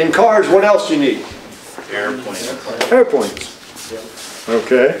and cars, what else do you need? Airplane. Airplanes.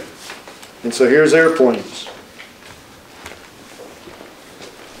 Okay, and so here's airplanes.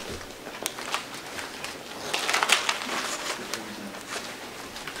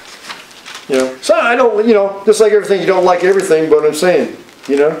 You know, so I don't, you know, just like everything, you don't like everything, but I'm saying,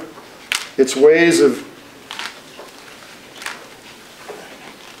 you know, it's ways of,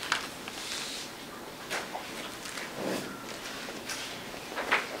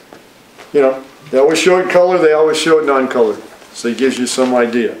 you know, they always show it color, they always show it non-colored. So it gives you some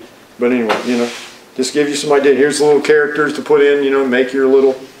idea. But anyway, you know, just give you some idea. Here's the little characters to put in, you know, make your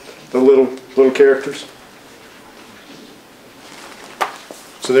little characters.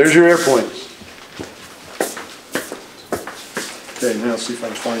 So there's your airplanes. Okay, now see if I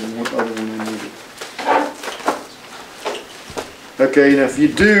can find what other one I needed. Okay, now if you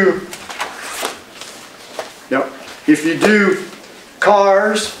do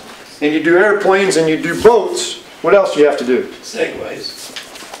cars, and you do airplanes, and you do boats, what else do you have to do? Segways.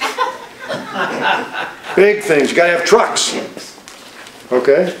 Big things. You got to have trucks.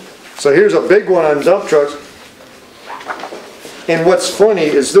 Okay? So here's a big one on dump trucks. And what's funny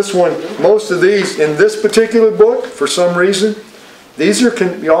is this one, most of these in this particular book, for some reason, these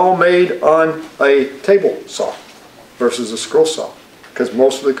can be all made on a table saw versus a scroll saw. Because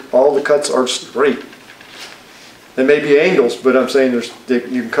all the cuts are straight. There may be angles, but I'm saying you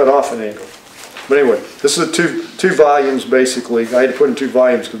can cut off an angle. But anyway, this is two volumes basically. I had to put in 2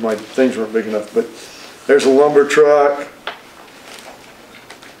 volumes because my things weren't big enough. But there's a lumber truck.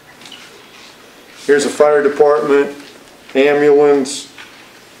 Here's a fire department, ambulance,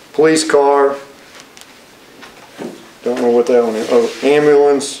 police car. Don't know what that one is. Oh,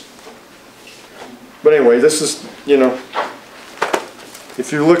 ambulance. But anyway, this is, you know,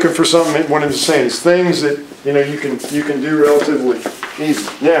 if you're looking for something, what I'm saying is things that, you know, you can do relatively easy.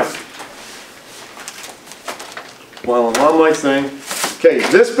 Now, while I'm on my thing, okay,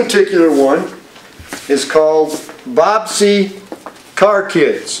 this particular one is called Bobsey Car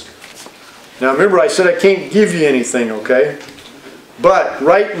Kids. Now remember, I said I can't give you anything, okay? But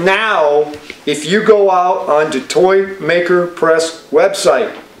right now, if you go out onto Toy Maker Press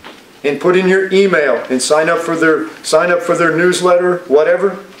website and put in your email and sign up for their newsletter,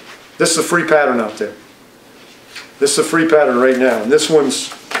 whatever, this is a free pattern out there. This is a free pattern right now, and this one's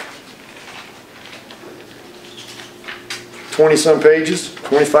 20-some pages,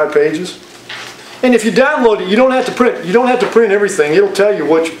 25 pages. And if you download it, you don't have to print. You don't have to print everything. It'll tell you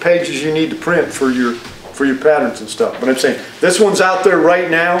which pages you need to print for your patterns and stuff. But I'm saying this one's out there right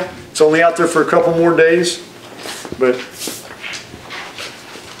now. It's only out there for a couple more days, but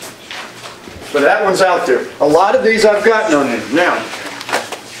that one's out there. A lot of these I've gotten on there. Now,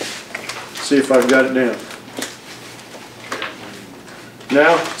 see if I've got it down.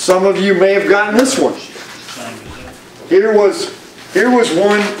 Now, some of you may have gotten this one. Here was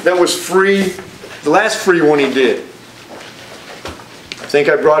one that was free, the last free one he did. I think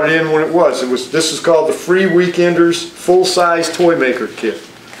I brought it in when it was. This is called the Free Weekenders Full-Size Toy Maker Kit.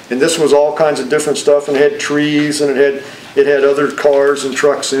 And this was all kinds of different stuff, and it had trees, and it had other cars and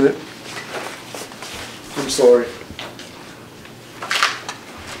trucks in it. I'm sorry.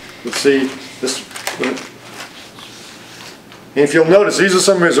 Let's see this. And if you'll notice, these are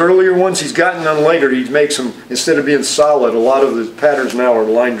some of his earlier ones. He's gotten on later. He makes them, instead of being solid, a lot of the patterns now are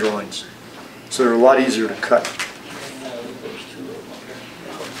line drawings. So they're a lot easier to cut.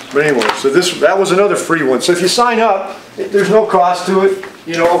 But anyway, so that was another free one. So if you sign up, there's no cost to it.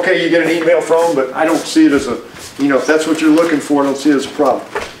 You know, okay, you get an email from them, but I don't see it as a, you know, if that's what you're looking for, I don't see it as a problem.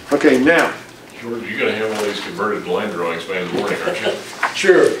 Okay, now. George, you're going to have one of these converted line drawings by in the morning, aren't you?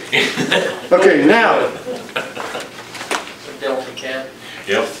 Sure. Okay, now. Delta cat.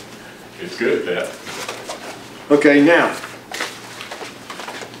 Yep. It's good at that. Okay, now,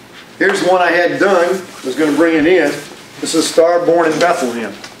 here's one I had done. I was going to bring it in. This is Star Born in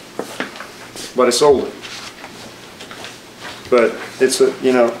Bethlehem, but I sold it. But it's a,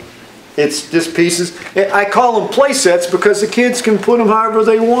 you know, it's just pieces. I call them play sets because the kids can put them however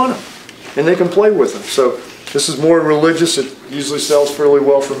they want them, and they can play with them. So this is more religious. It usually sells fairly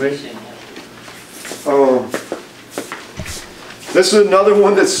well for me. This is another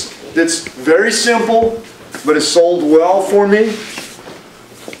one that's very simple, but it's sold well for me.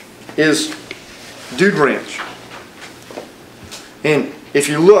 Is Dude Ranch. And if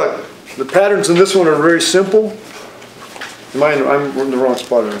you look, the patterns in this one are very simple. I'm in the wrong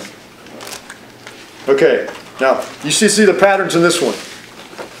spot here. Okay, now you see the patterns in this one.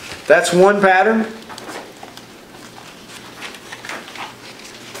 That's one pattern.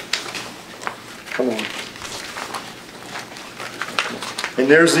 Come on. And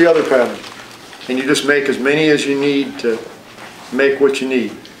there's the other pattern. And you just make as many as you need to make what you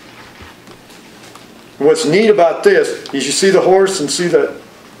need. What's neat about this is you see the horse and see that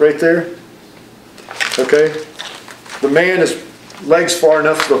right there? Okay? The man is legs far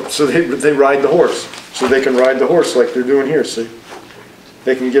enough so they ride the horse. So they can ride the horse like they're doing here, see?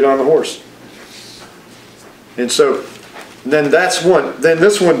 They can get on the horse. And so, then that's one. Then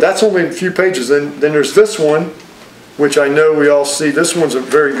this one, that's only a few pages. Then there's this one, which I know we all see. This one's a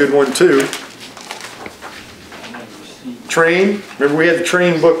very good one too. Train. Remember we had the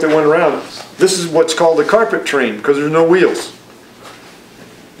train book that went around. This is what's called a carpet train because there's no wheels.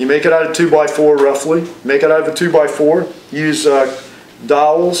 You make it out of 2x4 roughly. Make it out of a 2x4. Use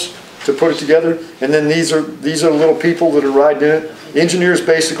dowels to put it together. And then these are little people that are riding in it. The engineer's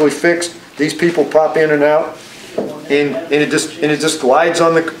basically fixed. These people pop in and out, and it just glides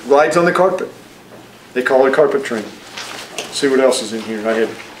on the carpet. They call it a carpet train. See what else is in here. I had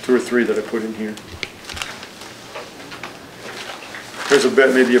 2 or 3 that I put in here. There's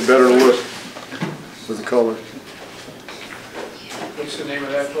maybe a better look with the color. What's the name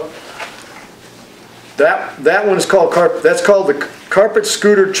of that book? That one is called that's called the Carpet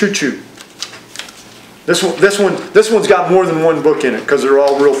Scooter Choo Choo. This one's got more than one book in it because they're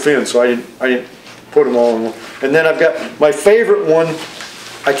all real thin, so I didn't put them all in one. And then I've got my favorite one.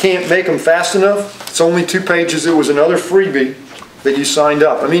 I can't make them fast enough. It's only 2 pages. It was another freebie that you signed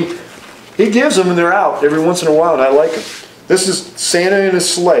up. I mean, he gives them and they're out every once in a while, and I like them. This is Santa and his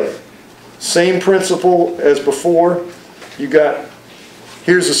sleigh. Same principle as before. You got,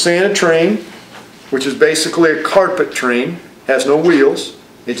 here's a Santa train, which is basically a carpet train. Has no wheels.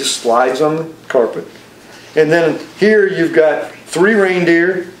 It just slides on the carpet. And then here you've got 3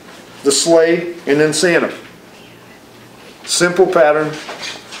 reindeer, the sleigh, and then Santa. Simple pattern.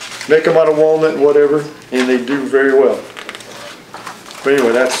 Make them out of walnut, whatever, and they do very well. But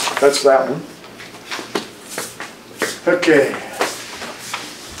anyway, that's that one. Okay.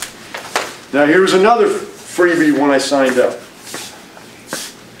 Now here's another freebie when I signed up.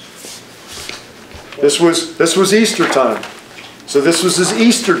 This was Easter time. So this was his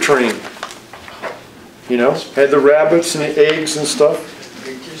Easter train. You know, had the rabbits and the eggs and stuff.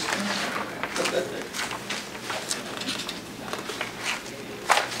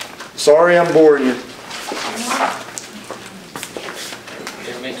 Sorry I'm boring you.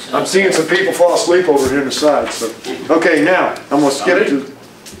 I'm seeing some people fall asleep over here on the side. So. Okay, now, I'm going to get it to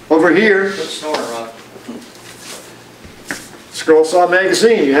over here. Scroll Saw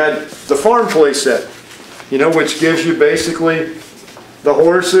magazine. You had the farm play set, you know, which gives you basically the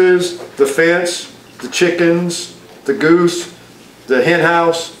horses, the fence, the chickens, the goose, the hen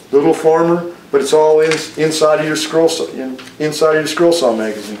house, the little farmer, but it's all inside of your Scroll Saw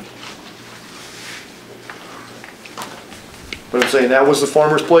magazine. But I'm saying that was the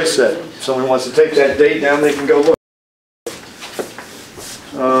farmer's play set. If someone wants to take that date down, they can go look.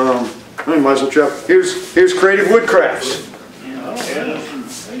 I might as well try. Here's Creative Woodcrafts.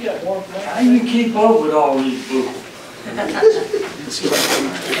 How do you keep up with all these books?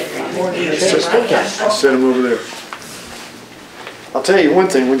 I'll set them over there. I'll tell you one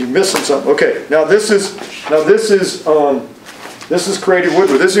thing when you're missing something. Okay, now this is Creative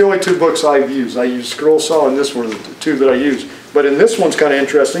Woodwork. This is the only 2 books I've used. I use Scroll Saw and this one are the 2 that I use. But in this one's kind of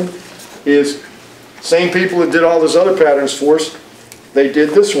interesting. Is same people that did all those other patterns for us. They did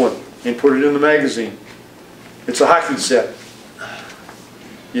this one and put it in the magazine. It's a hockey set.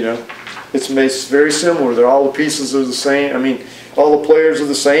 You know, it's very similar. All the pieces are the same. I mean, all the players are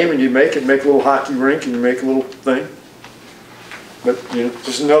the same, and you make a little hockey rink, and you make a little thing. But you know,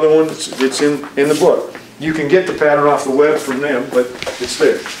 just another one. It's in the book. You can get the pattern off the web from them, but it's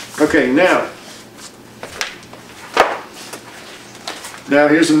there. Okay, now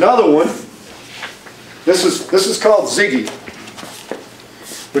here's another one. This is called Ziggy,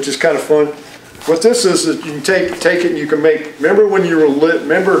 which is kind of fun. What this is you can take it and you can make, remember when you were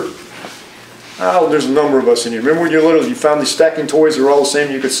there's a number of us in here. Remember when you were little, you found these stacking toys that were all the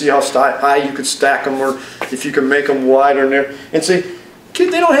same, you could see how high you could stack them, or if you could make them wider in there. And see,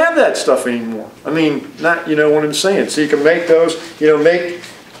 kids, they don't have that stuff anymore. I mean, not, you know what I'm saying. So you can make those, you know, make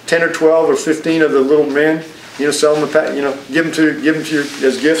 10 or 12 or 15 of the little men, you know, sell them, give them to you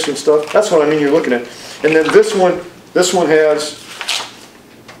as gifts and stuff. That's what I mean you're looking at. And then this one has,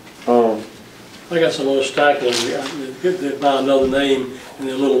 I got some other stacking. They found another name in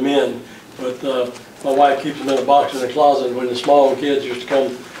the little men, but my wife keeps them in a box in the closet. When the small kids used to come,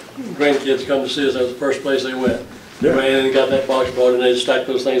 grandkids come to see us, that was the first place they went. Yeah. Ran in and got that box brought, and they stacked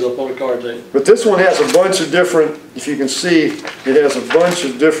those things up on the card table. but this one has a bunch of different, if you can see, it has a bunch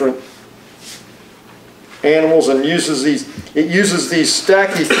of different animals, and uses these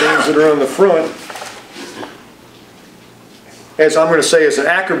stacky things that are on the front, as I'm going to say, as an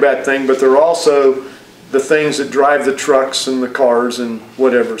acrobat thing, but they're also the things that drive the trucks and the cars and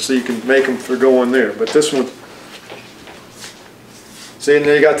whatever, so you can make them for going there. But this one, see, and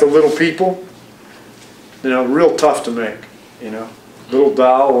they got the little people, you know, real tough to make, you know, little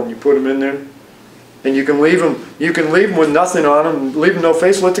doll, and you put them in there, and you can leave them with nothing on them, leave them no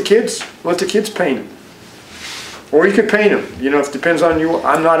face, let the kids paint them. Or you could paint them, you know, it depends on you.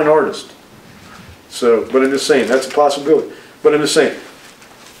 I'm not an artist. So, but I'm just saying, that's a possibility. But I'm just saying,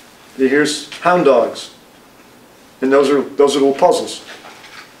 here's hound dogs. And those are little puzzles.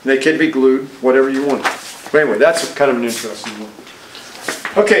 And they can be glued, whatever you want. But anyway, that's kind of an interesting one.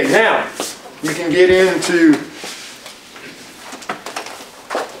 Okay, now, you can get into,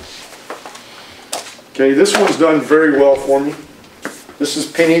 okay, this one's done very well for me. This is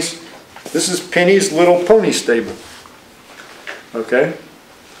Penny's Little Pony Stable. Okay?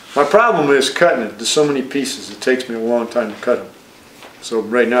 My problem is cutting it. There's so many pieces. It takes me a long time to cut them. So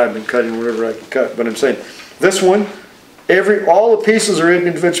right now I've been cutting whatever I can cut. But I'm saying, this one, all the pieces are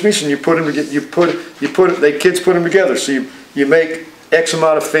individual pieces, and you put them together. Kids put them together. So you make X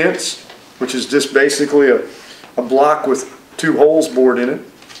amount of fence, which is just basically a block with 2 holes bored in it,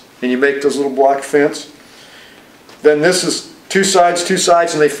 and you make those little block fence. Then this is 2 sides,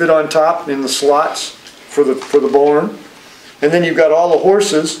 and they fit on top in the slots for the barn. And then you've got all the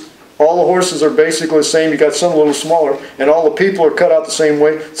horses. All the horses are basically the same. You've got some a little smaller, and all the people are cut out the same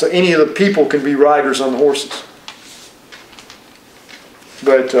way, so any of the people can be riders on the horses.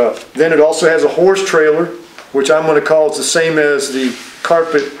 But then it also has a horse trailer, which I'm going to call, it's the same as the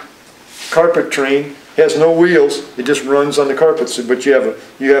carpet train. It has no wheels. It just runs on the carpet. So, but you have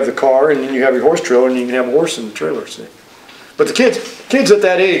the car, and then you have your horse trailer, and you can have a horse in the trailer. See? But the kids at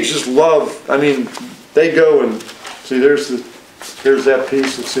that age just love. I mean, they go and see. There's that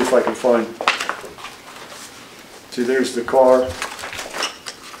piece. Let's see if I can find. See, there's the car.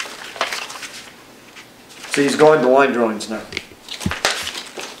 See, he's going to line drawings now.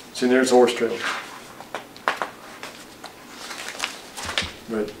 See, there's the horse trailer.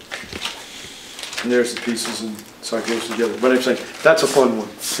 But, and there's the pieces, and so it goes together. But I'm saying, that's a fun one.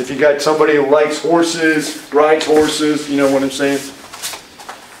 If you got somebody who likes horses, rides horses, you know what I'm saying?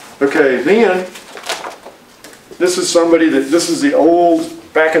 Okay, then, this is somebody this is the old,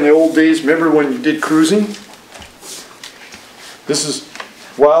 back in the old days, remember when you did cruising? This is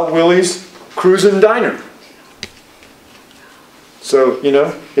Wild Willie's Cruising Diner. So, you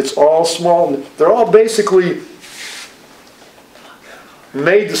know, it's all small. They're all basically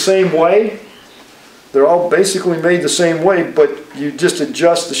made the same way. They're all basically made the same way, but you just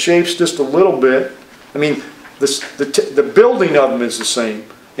adjust the shapes just a little bit. I mean, the building of them is the same,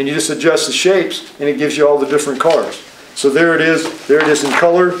 and you just adjust the shapes, and it gives you all the different cars. So there it is in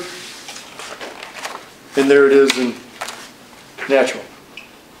color, and there it is in natural.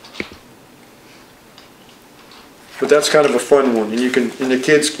 But that's kind of a fun one, and the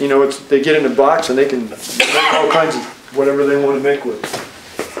kids, you know, they get in the box and they can make all kinds of whatever they want to make with it.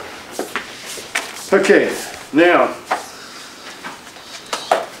 Okay, now,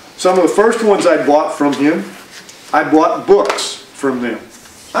 some of the first ones I bought from him, I bought books from them.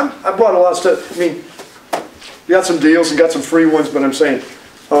 I bought a lot of stuff. I mean, we got some deals and got some free ones, but I'm saying,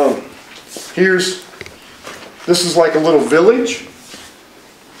 this is like a little village,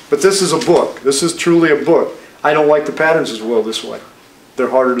 but this is a book. This is truly a book. I don't like the patterns as well this way. They're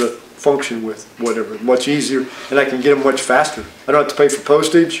harder to function with, whatever, much easier, and I can get them much faster. I don't have to pay for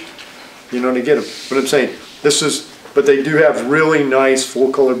postage, you know, to get them. But I'm saying, but they do have really nice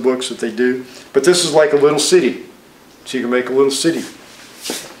full color books that they do. But this is like a little city. So you can make a little city.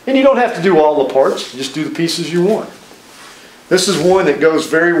 And you don't have to do all the parts, just do the pieces you want. This is one that goes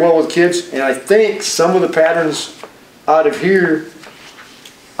very well with kids, and I think some of the patterns out of here,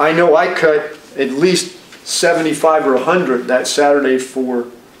 I know I cut at least 75 or 100 that Saturday for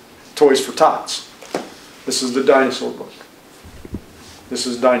Toys for Tots. This is the dinosaur book. This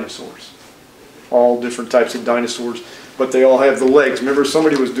is dinosaurs. All different types of dinosaurs, but they all have the legs. Remember,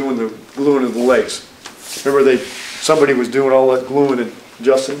 somebody was doing the gluing of the legs. Remember, somebody was doing all that gluing and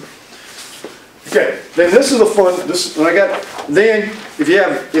adjusting. Okay, then this is a fun. Then if you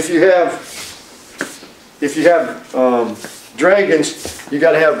have dragons, you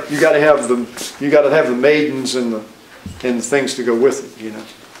got to have the maidens and the things to go with it, you know.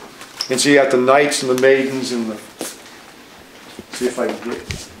 And so you got the knights and the maidens and the. See if I can get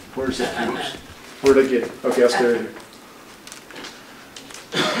it. Where's that? Where'd I get it? Okay, I'll stay right here.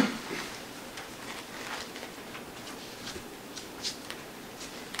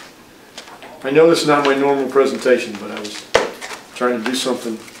 I know this is not my normal presentation, but I was trying to do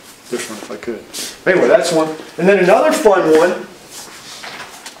something different if I could. Anyway, that's one. And then another fun one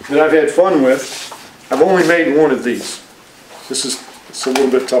that I've had fun with, I've only made one of these. It's a little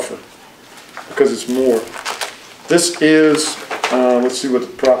bit tougher because it's more. This is, let's see what the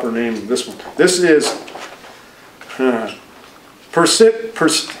proper name of this one. This is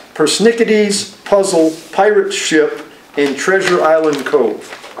Persnicketty's Puzzle Pirate Ship in Treasure Island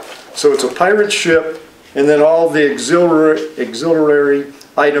Cove. So it's a pirate ship, and then all the auxiliary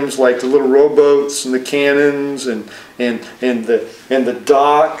items like the little rowboats and the cannons and the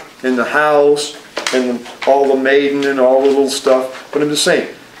dock and the house and all the maiden and all the little stuff. But I'm just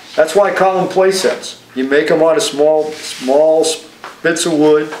saying, that's why I call them play sets. You make them out of small bits of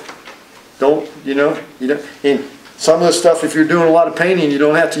wood. And some of the stuff, if you're doing a lot of painting, you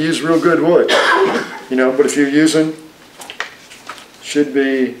don't have to use real good wood. But if you're using, should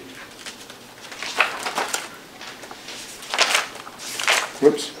be.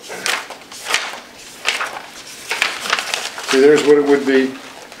 Whoops. See, there's what it would be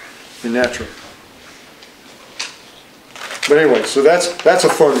in natural. But anyway, so that's a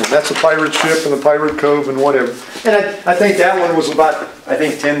fun one. That's a pirate ship and a pirate cove and whatever. And I think that one was about, I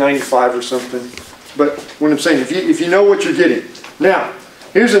think, $10.95 or something. But what I'm saying, if you know what you're getting. Now,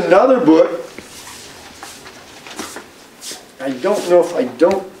 here's another book. I don't know if I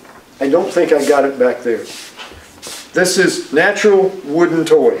don't think I got it back there. This is Natural Wooden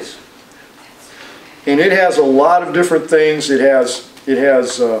Toys, and it has a lot of different things. It has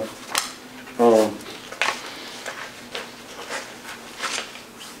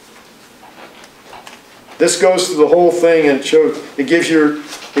this goes through the whole thing, and it gives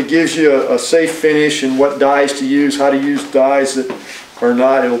you a safe finish and what dyes to use, how to use dyes that are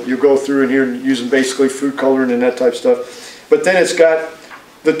not. You'll go through in here using basically food coloring and that type of stuff. But then it's got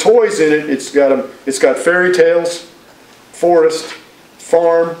the toys in it. It's got fairy tales, forest,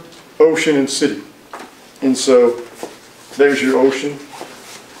 farm, ocean, and city. And so there's your ocean.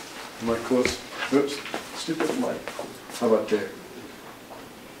 Am I close? Oops, stupid mic. How about there?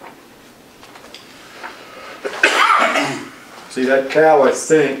 See that cow, I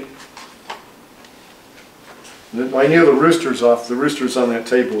think. I knew the rooster's off. The rooster's on that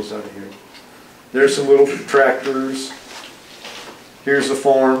table is out of here. There's some little tractors. Here's the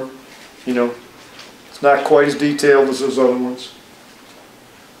farm. It's not quite as detailed as those other ones.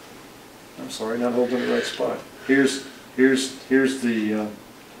 I'm sorry, not holding the right spot. Here's the,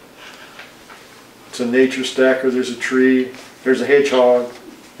 it's a nature stacker. There's a tree. There's a hedgehog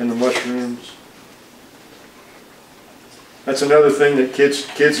and the mushrooms. That's another thing that kids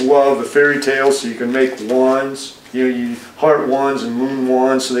love, the fairy tales, so you can make wands. You heart wands and moon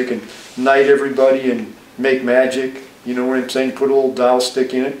wands so they can knight everybody and make magic. You know what I'm saying? Put a little dowel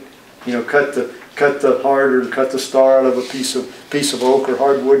stick in it. Cut the heart or cut the star out of a piece of oak or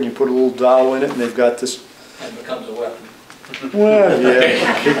hardwood, and you put a little dowel in it, and they've got this. And it becomes a weapon. Well,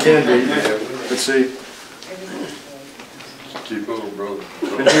 yeah, it can be. Let's see. Keep little brother.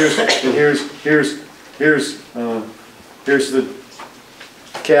 And here's the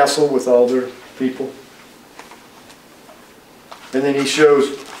castle with all their people. And then he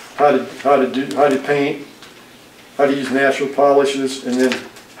shows how to paint, how to use natural polishes, and then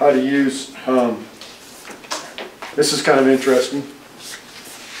how to use, this is kind of interesting,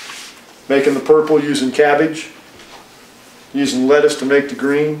 making the purple using cabbage, using lettuce to make the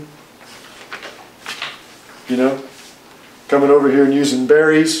green, coming over here and using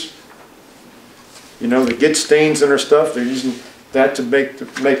berries, to get stains in their stuff. They're using that to make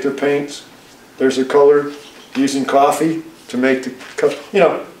their paints. There's a color, using coffee to make the cup,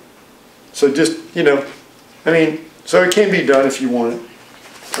 so just, so it can be done if you want it.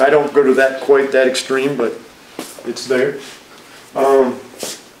 I don't go to quite that extreme, but it's there.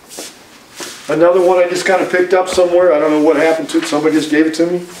 Another one I just kind of picked up somewhere. I don't know what happened to it. Somebody just gave it to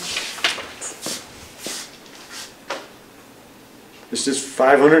me. It's just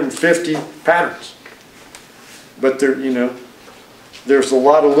 550 patterns. But there, you know, there's a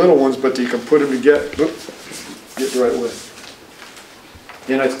lot of little ones, but you can put them together. Get the right way.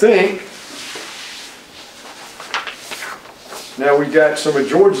 And I think now we got some of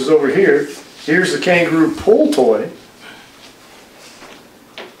George's over here. Here's the kangaroo pull toy.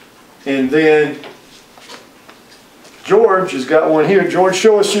 And then George has got one here. George,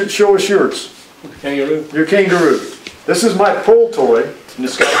 show us yours. Kangaroo. Your kangaroo. This is my pull toy, and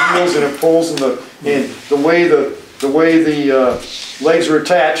it's got wheels and it pulls, and the way the legs are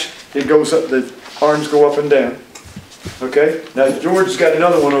attached, it goes up. The arms go up and down. Okay. Now George has got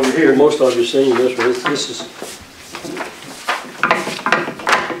another one over here. Well, most of you seen this one. This is.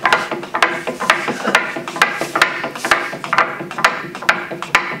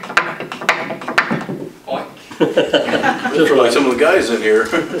 Just like some of the guys in here. I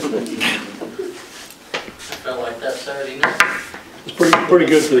felt like that Saturday night. It's pretty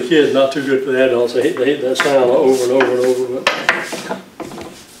good for the kids, not too good for the adults. They hate that sound over and over and over. But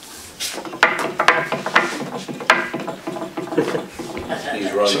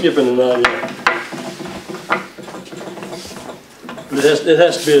He's running. skipping the night, yeah. But it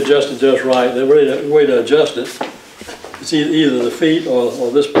has to be adjusted just right. The way to adjust it, it's either the feet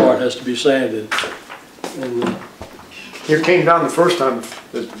or this part has to be sanded. And, It came down the first time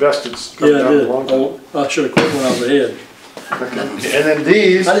as best it's come down in a long time. I should have quit when I was ahead. And then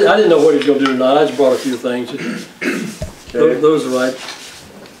these. I didn't know what he was going to do tonight. I just brought a few things. Those are right.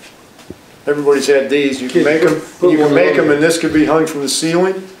 Everybody's had these. You can make them. You can make them, and this could be hung from the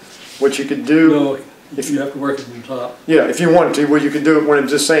ceiling. What you could do. No, if you have to work it from the top. Yeah, if you wanted to, well, you could do it when I'm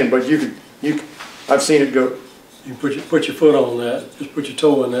just saying. But you could. I've seen it go. You put your foot on that. Just put your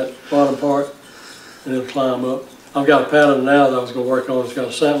toe in that bottom part, and it'll climb up. I've got a pattern now that I was going to work on. It's got a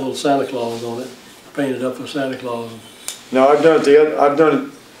little Santa Claus on it, painted up for Santa Claus. No, I've done it. I've done it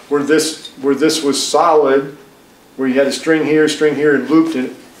where this was solid, where you had a string here, and looped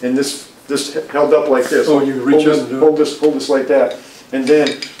it, and this held up like this. Oh, you can reach up and do it. Hold this like that, and then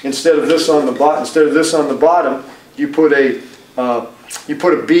instead of this on the bottom, you put a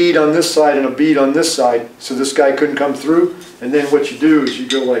bead on this side and a bead on this side, so this guy couldn't come through. And then what you do is you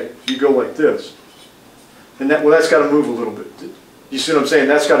go like this. And that's got to move a little bit. You see what I'm saying?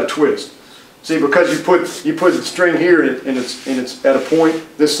 That's got to twist. See, because you put the string here and it's at a point.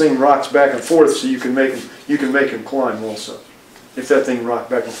 This thing rocks back and forth, so you can make him climb also. If that thing rocked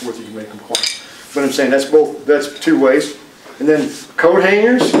back and forth, you can make him climb. But I'm saying that's two ways. And then coat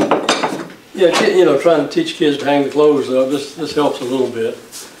hangers. Yeah, you know, trying to teach kids to hang the clothes up. This helps a little bit.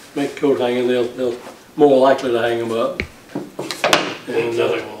 Make a coat hanger, they'll more likely to hang them up. And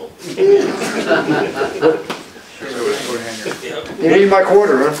You need my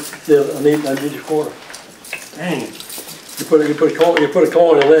quarter, huh? yeah, I need your quarter. Dang it. You put a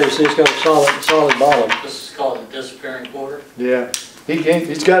coin in there. You see, it's got a solid bottom. This is called a disappearing quarter. Yeah.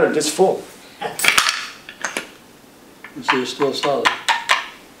 He's got it. It's full. You see, it's still solid.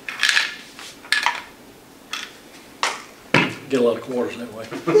 Get a lot of quarters that way.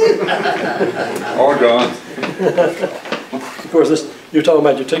 All gone. Of course, you're talking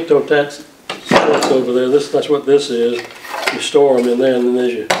about your tic-tac-tats over there. That's what this is. You store them in there, and then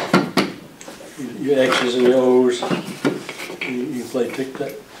there's your X's and your O's. You play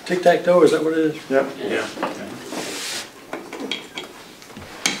tic-tac-toe. Is that what it is? Yeah. Yeah.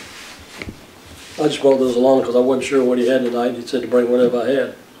 I just brought those along because I wasn't sure what he had tonight. He said to bring whatever I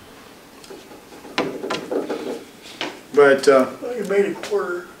had. But You made it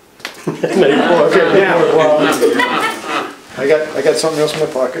quarter. okay, now I got something else in my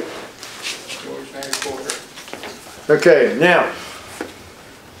pocket. Okay, now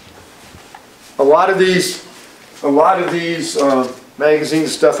a lot of these magazines and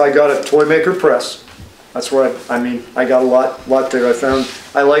stuff I got at Toy Maker Press. That's where I got a lot there.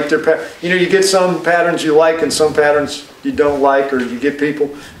 I like their you know, you get some patterns you like and some patterns you don't like, or you get people.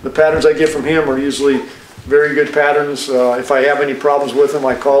 The patterns I get from him are usually very good patterns. If I have any problems with them,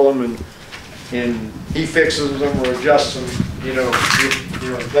 I call him and he fixes them or adjusts them. You know,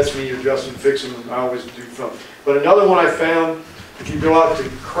 lets me adjust and fix them. And I always do fun. But another one I found, if you go out to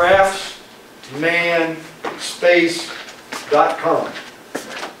craftsmanspace.com,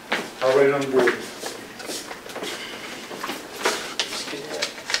 I'll write it on the board.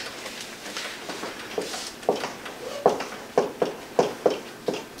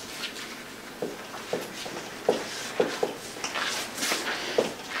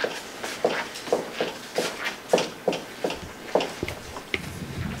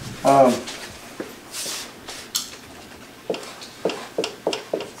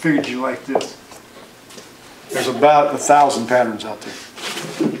 Figured you like this. There's about 1,000 patterns out there.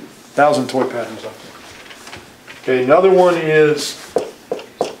 1,000 toy patterns out there. Okay, another one is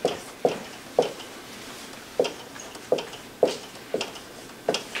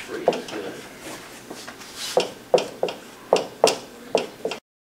Free is good.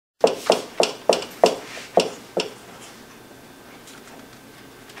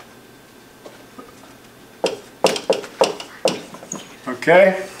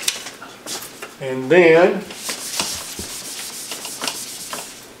 okay, and then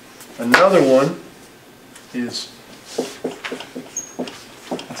another one is,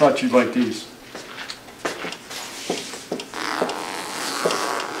 I thought you'd like these.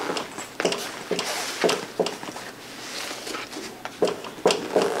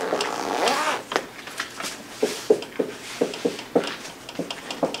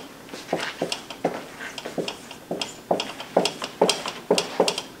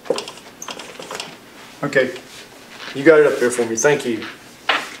 Okay, you got it up there for me, thank you.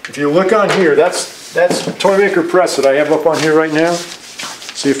 If you look on here, that's Toy Maker Press that I have up on here right now.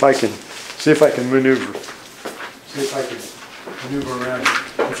 See if I can maneuver. See if I can maneuver around.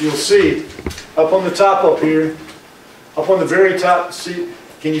 If you'll see, up on the top up here, up on the very top, see,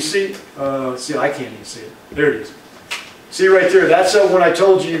 can you see? See, I can't even see it. There it is. See right there, that's the one I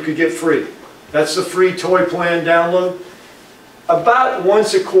told you could get free. That's the free toy plan download. About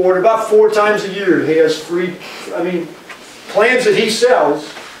once a quarter, about 4 times a year, he has free, plans that he sells,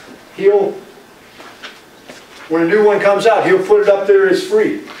 when a new one comes out, he'll put it up there as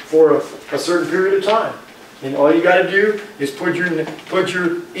free for a certain period of time. And all you got to do is put your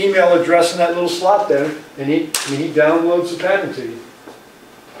email address in that little slot there, and he downloads the pattern to you.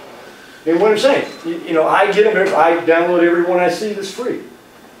 And what I'm saying, I get them, I download every one I see that's free.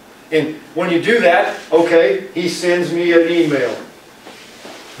 And when you do that, okay, he sends me an email.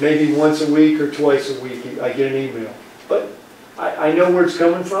 Maybe once a week or twice a week I get an email. But I know where it's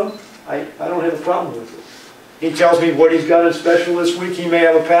coming from. I don't have a problem with it. He tells me what he's got in special this week. He may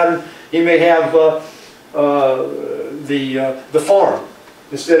have a pattern. He may have the farm.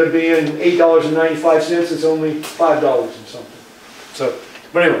 Instead of being $8.95, it's only $5 and something. So,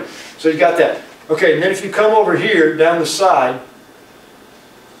 but anyway, so you got that. Okay, and then if you come over here down the side,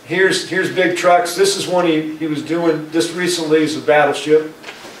 here's big trucks. This is one he was doing just recently as a battleship.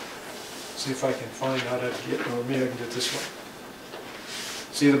 See if I can find out how to get, or maybe I can do it this way.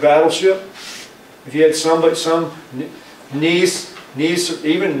 See the battleship? If you had some niece,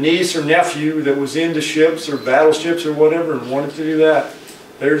 even niece or nephew that was into ships or battleships or whatever and wanted to do that,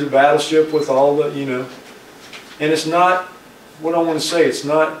 there's a battleship with all the, and it's not, what I want to say, it's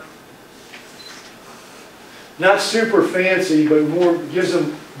not super fancy, but more gives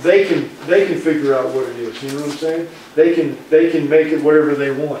them, they can figure out what it is, you know what I'm saying? They can make it whatever they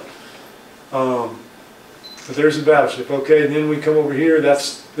want. But there's a battleship. Okay, and then we come over here.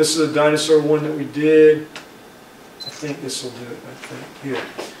 This is a dinosaur one that we did. I think this will do it. I think here.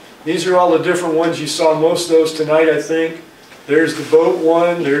 These are all the different ones. You saw most of those tonight, I think. There's the boat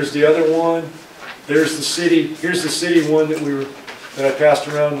one. There's the other one. There's the city. Here's the city one that I passed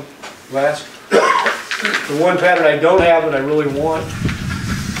around last. The one pattern I don't have and I really want.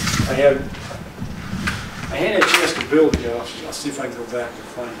 I had a chance to build it. I'll see if I can go back and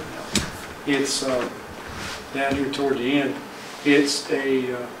find it now. It's down here toward the end. It's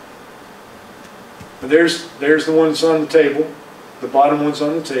a, there's the one that's on the table. The bottom one's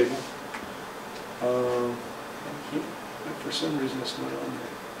on the table. For some reason it's not on there.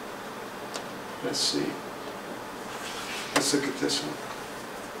 Let's see. Let's look at this one.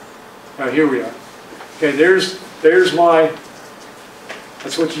 All right, here we are. Okay, there's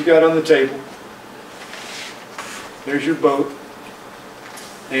that's what you got on the table. There's your boat.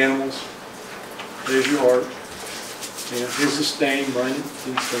 Animals. There's your art. And here's the stain, mine.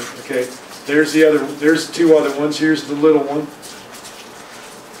 Okay. There's the 2 other ones. Here's the little one.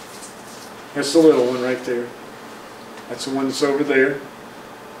 That's the little one right there. That's the one that's over there.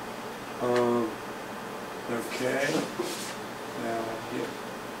 Okay. Now, yeah.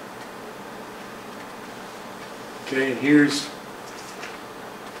 Okay, and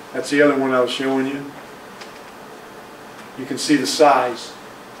that's the other one I was showing you. You can see the size.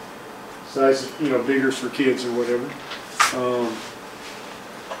 Size, bigger for kids or whatever.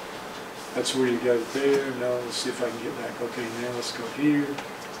 That's where you got it there. Now let's see if I can get back. Okay, now let's go here.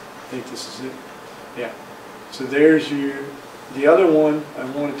 I think this is it. Yeah. So there's the other one I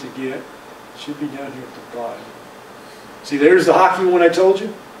wanted to get. Should be down here at the bottom. See, there's the hockey one I told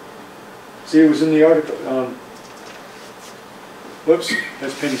you. See, it was in the article. Whoops,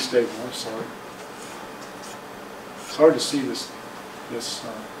 that's penny staple, I'm sorry. It's hard to see this,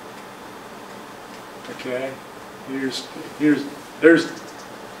 okay. There's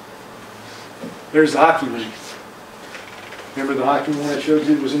the hockey ring. Remember the hockey one I showed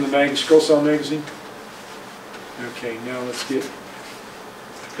you? It was in the Skull Saw magazine? Okay, now let's get,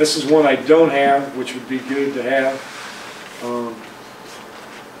 this is one I don't have, which would be good to have.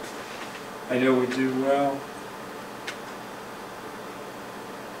 I know we do well.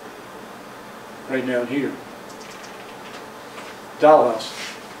 Right down here. Dollhouse.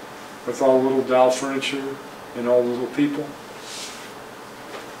 With all the little doll furniture and all the little people.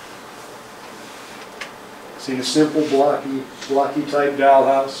 See, a simple blocky type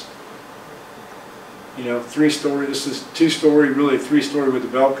dollhouse. You know, 3-story. This is 2-story, really 3-story with a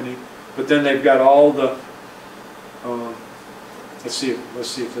balcony. But then they've got all the. Let's see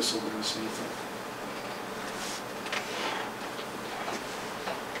if this will do us anything.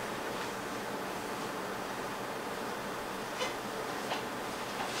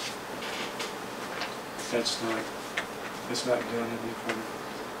 That's not done anything.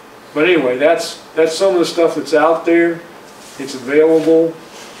 But anyway, that's some of the stuff that's out there. It's available.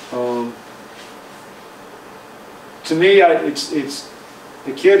 To me, it's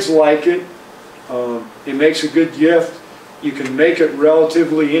the kids like it. It makes a good gift. You can make it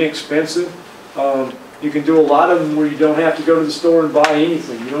relatively inexpensive. You can do a lot of them where you don't have to go to the store and buy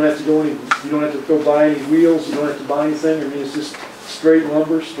anything. You don't have to go buy any wheels. You don't have to buy anything. I mean, it's just straight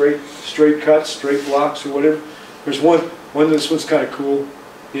lumber, straight cuts, straight blocks, or whatever. There's one. This one's kind of cool.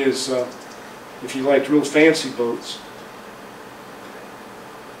 Is if you like real fancy boats.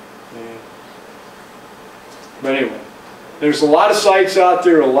 Yeah. But anyway, there's a lot of sites out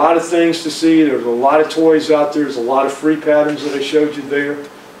there, a lot of things to see. There's a lot of toys out there. There's a lot of free patterns that I showed you there.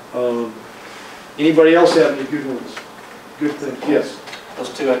 Anybody else have any good ones? Good things? Yes.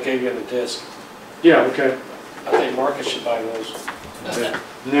 Those two I gave you on the disc. Yeah. Okay. I think Marcus should buy those. Okay.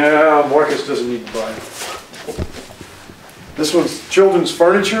 No, Marcus doesn't need to buy them. This one's children's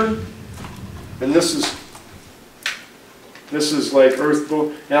furniture, and this is like earth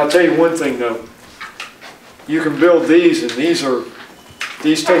book. And I'll tell you one thing though, you can build these, and these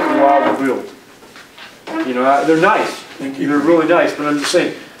take a while to build. You know, they're nice, they're really nice. But I'm just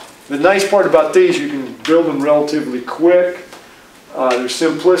saying, the nice part about these, you can build them relatively quick. They're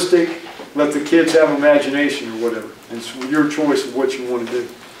simplistic. Let the kids have imagination or whatever. It's your choice of what you want to do.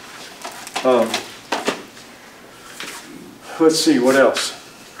 Let's see, what else?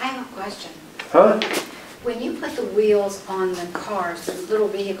 I have a question. Huh? When you put the wheels on the cars, the little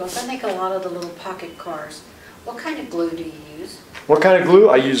vehicles, I make a lot of the little pocket cars. What kind of glue do you use? What kind of glue?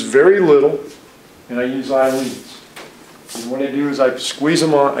 I use very little, and I use Eileen's. And what I do is I squeeze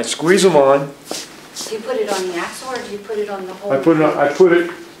them on. Do you put it on the axle or do you put it on the whole? I put it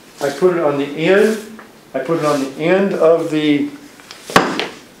on the end. I put it on the end of the.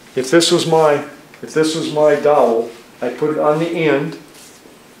 If this was my dowel, I put it on the end,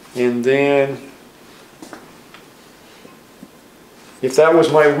 and then if that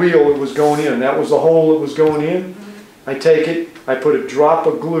was my wheel, it was going in. That was the hole it was going in. I take it, I put a drop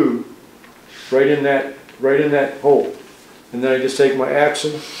of glue right in that hole, and then I just take my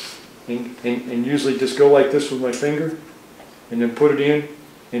axle and usually just go like this with my finger, and then put it in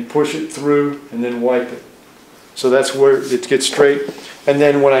and push it through, and then wipe it. So that's where it gets straight. And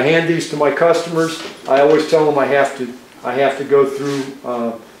then when I hand these to my customers, I always tell them I have to go through.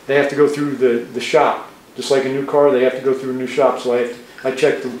 They have to go through the shop, just like a new car. They have to go through a new shop. So I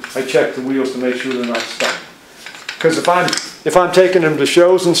check the wheels to make sure they're not stuck. Because if I'm taking them to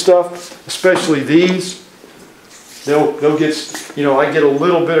shows and stuff, especially these, they'll get, you know, I get a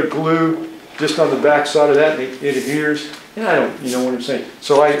little bit of glue just on the back side of that, and it adheres. And I don't, you know what I'm saying.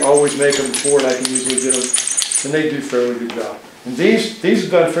 So I always make them before, and I can usually get them. And they do a fairly good job. And these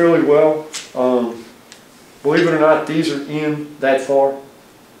have done fairly well. Believe it or not, these are in that far.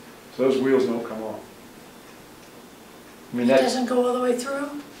 So those wheels don't come off. I mean, It doesn't go all the way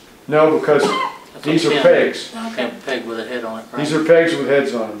through? No, because these are pegs. Okay. Peg with a head on it, right? These are pegs with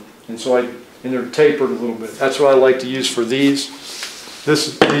heads on them. And so and they're tapered a little bit. That's what I like to use for these.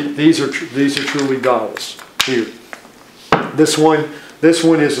 These are truly dowels. Here. This one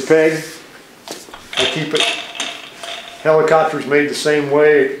is a peg. I keep it. Helicopters made the same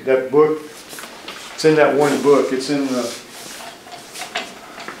way. That book, it's in that one book. It's in the.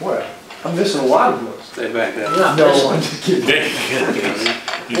 What? I'm missing a lot of books. Stay back there. No, I'm just kidding.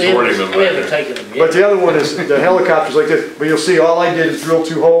 He's hoarding them We back haven't there. taken them yet. But the other one is the helicopters like this. But you'll see, all I did is drill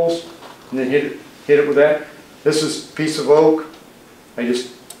 2 holes and then hit it with that. This is a piece of oak. I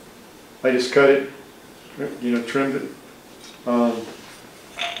just cut it, you know, trimmed it,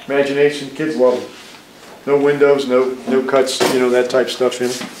 Imagination, kids love them. No windows, no cuts, that type stuff in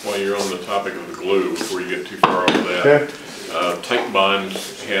it. While you're on the topic of the glue, before you get too far off of that, Okay. Tape Bond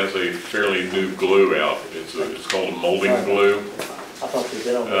has a fairly new glue out. It's called a molding glue. I thought they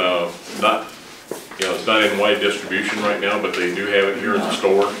did on that. It's not in wide distribution right now, but they do have it here in the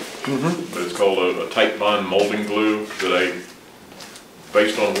store. But it's called a Tape Bond molding glue that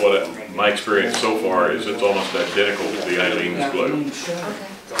based on my experience so far, is it's almost identical to the Eileen's glue.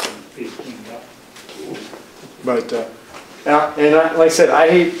 But, like I said, I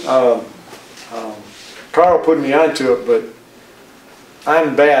hate, Carl put me onto it, but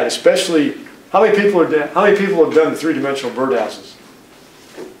I'm bad, especially, how many people have done three-dimensional birdhouses?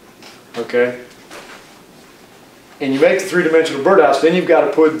 Okay? And you make the three-dimensional birdhouse, then you've got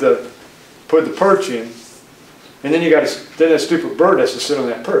to put the perch in, and then then that stupid bird has to sit on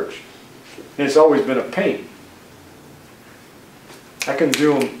that perch. And it's always been a pain. I can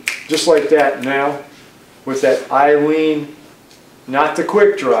do them just like that now with that Eileen, not the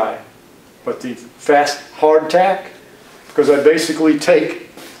quick dry, but the fast hard tack, because I basically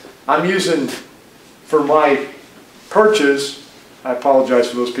I'm using for my perches, I apologize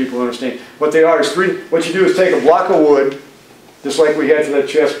for those people who understand. What they are is what you do is take a block of wood, just like we had for that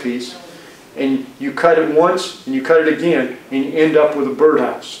chest piece, and you cut it once, and you cut it again, and you end up with a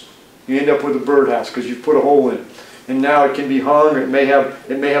birdhouse. You end up with a birdhouse because you put a hole in it. And now it can be hung, or it may have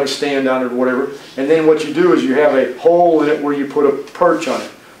a stand on it or whatever. And then what you do is you have a hole in it where you put a perch on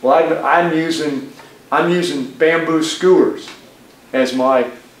it. Well, I'm using bamboo skewers as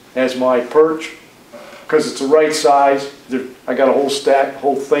my perch, because it's the right size. I got a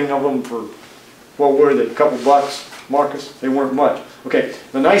whole thing of them for, what were they, a couple bucks, Marcus? They weren't much. Okay,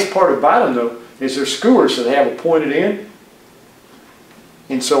 the nice part about them though is they're skewers, so they have a pointed end.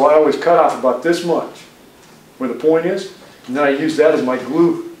 And so I always cut off about this much where the point is, and then I use that as my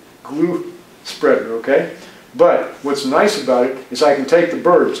glue spreader, okay? But what's nice about it is I can take the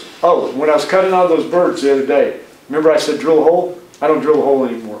birds. Oh, when I was cutting out those birds the other day, remember I said drill a hole? I don't drill a hole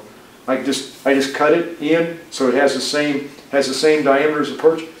anymore. I just cut it in so it has the same diameter as a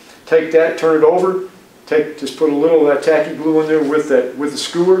perch. Take that, turn it over, just put a little of that tacky glue in there with the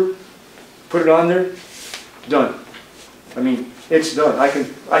skewer, put it on there, done. I mean, it's done. I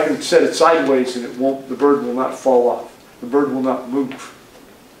can set it sideways and the bird will not fall off. The bird will not move.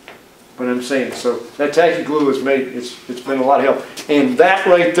 But I'm saying, so that tacky glue has it's been a lot of help. And that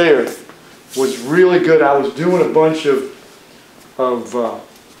right there was really good. I was doing a bunch of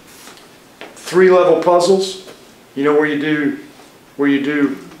 3-level puzzles, where you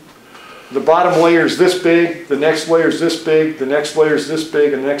do the bottom layer is this big, the next layer is this big, the next layer is this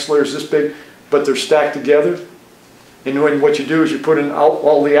big, and the next layer is this big, but they're stacked together. And then what you do is you put in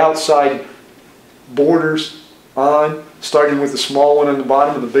all the outside borders on, starting with the small one on the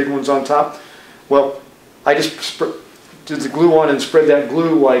bottom and the big ones on top. Well, I just did the glue on and spread that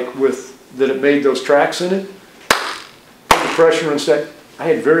glue that it made those tracks in it. Put the pressure and set. I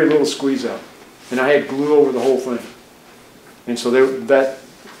had very little squeeze out, and I had glue over the whole thing. And so then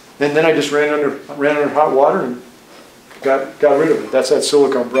I just ran under hot water and got rid of it. That's that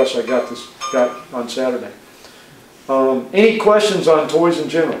silicone brush I got on Saturday. Any questions on toys in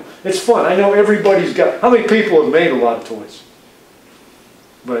general? It's fun. I know everybody's got... How many people have made a lot of toys?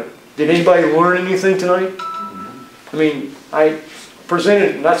 But did anybody learn anything tonight? I mean, I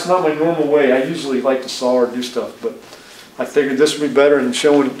presented, and that's not my normal way. I usually like to saw or do stuff, but I figured this would be better, and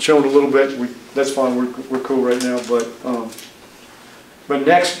showing a little bit. That's fine. We're cool right now. But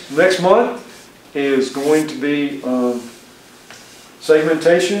next month is going to be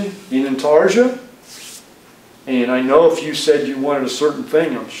segmentation in Intarsia. And I know if you said you wanted a certain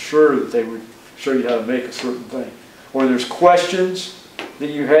thing, I'm sure that they would show you how to make a certain thing. Or there's questions that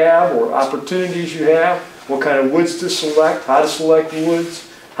you have, or opportunities you have, what kind of woods to select, how to select the woods,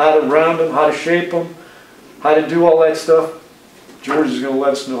 how to round them, how to shape them, how to do all that stuff. George is going to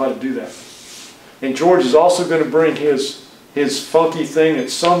let us know how to do that. And George is also going to bring his funky thing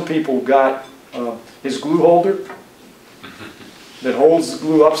that some people got, his glue holder that holds the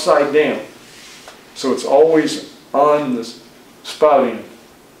glue upside down. So it's always on the spouting.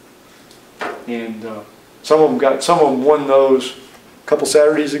 And some of them won those a couple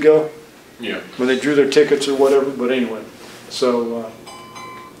Saturdays ago. Yeah. When they drew their tickets or whatever. But anyway, so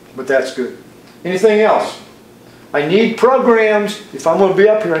but that's good. Anything else? I need programs. If I'm going to be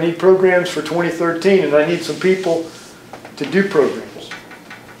up here, I need programs for 2013, and I need some people to do programs,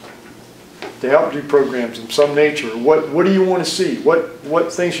 to help do programs of some nature. What do you want to see?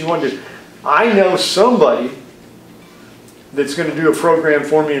 What things you want to do? I know somebody that's going to do a program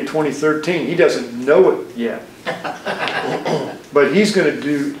for me in 2013. He doesn't know it yet. But he's gonna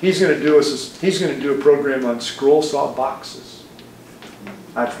do a program on scroll saw boxes.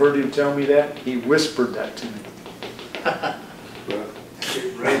 I've heard him tell me that. He whispered that to me.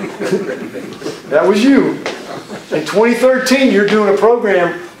 That was you. In 2013, you're doing a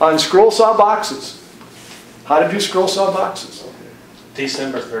program on scroll saw boxes. How to do scroll saw boxes.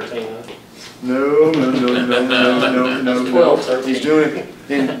 December 13th. No. He's doing it.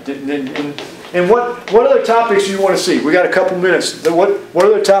 And what other topics do you want to see? We got a couple minutes. What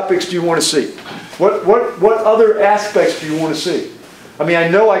other topics do you want to see? What other aspects do you want to see? I mean, I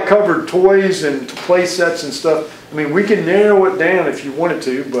know I covered toys and play sets and stuff. I mean, we can narrow it down if you wanted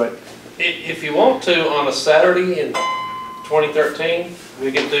to, but... If you want to, on a Saturday in 2013,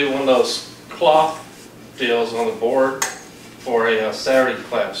 we could do one of those cloth deals on the board for a Saturday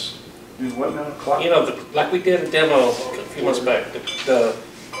class. What now? Cloth? You know, like we did a demo a few months back.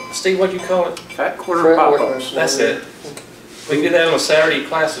 Steve, what do you call it? Fat quarter pop-ups. That's it. We can do that on a Saturday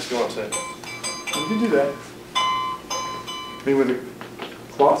class if you want to. We can do that. I mean, with the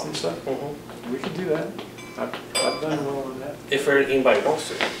cloth and stuff? We can do that. I've done well on that. If anybody wants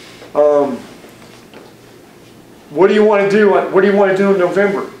to. What do you want to do? What do you want to do in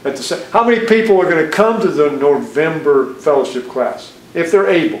November? How many people are going to come to the November fellowship class if they're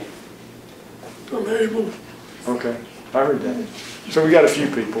able? I'm able. Okay, I heard that. So we got a few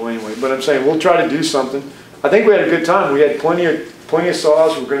people anyway. But I'm saying we'll try to do something. I think we had a good time. We had plenty of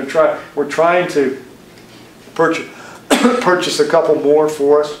saws. We're trying to purchase a couple more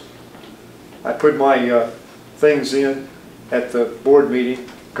for us. I put my things in at the board meeting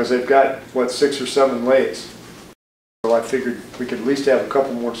because they've got, what, 6 or 7 lathes. So I figured we could at least have a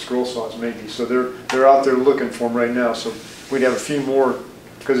couple more scroll saws maybe. So they're out there looking for them right now. So we'd have a few more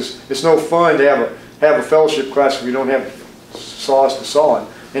because it's no fun to have a fellowship class if we don't have saws to saw in.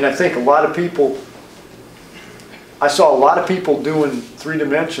 And I think I saw a lot of people doing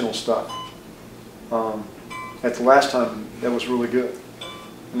 3-dimensional stuff at the last time. That was really good.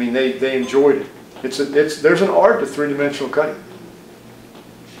 I mean, they enjoyed it. There's an art to 3-dimensional cutting,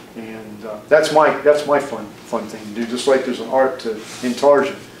 and that's my fun thing to do. Just like there's an art to in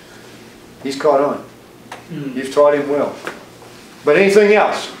Tarzan. He's caught on. You've taught him well. But anything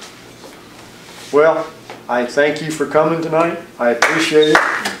else? Well, I thank you for coming tonight. I appreciate it.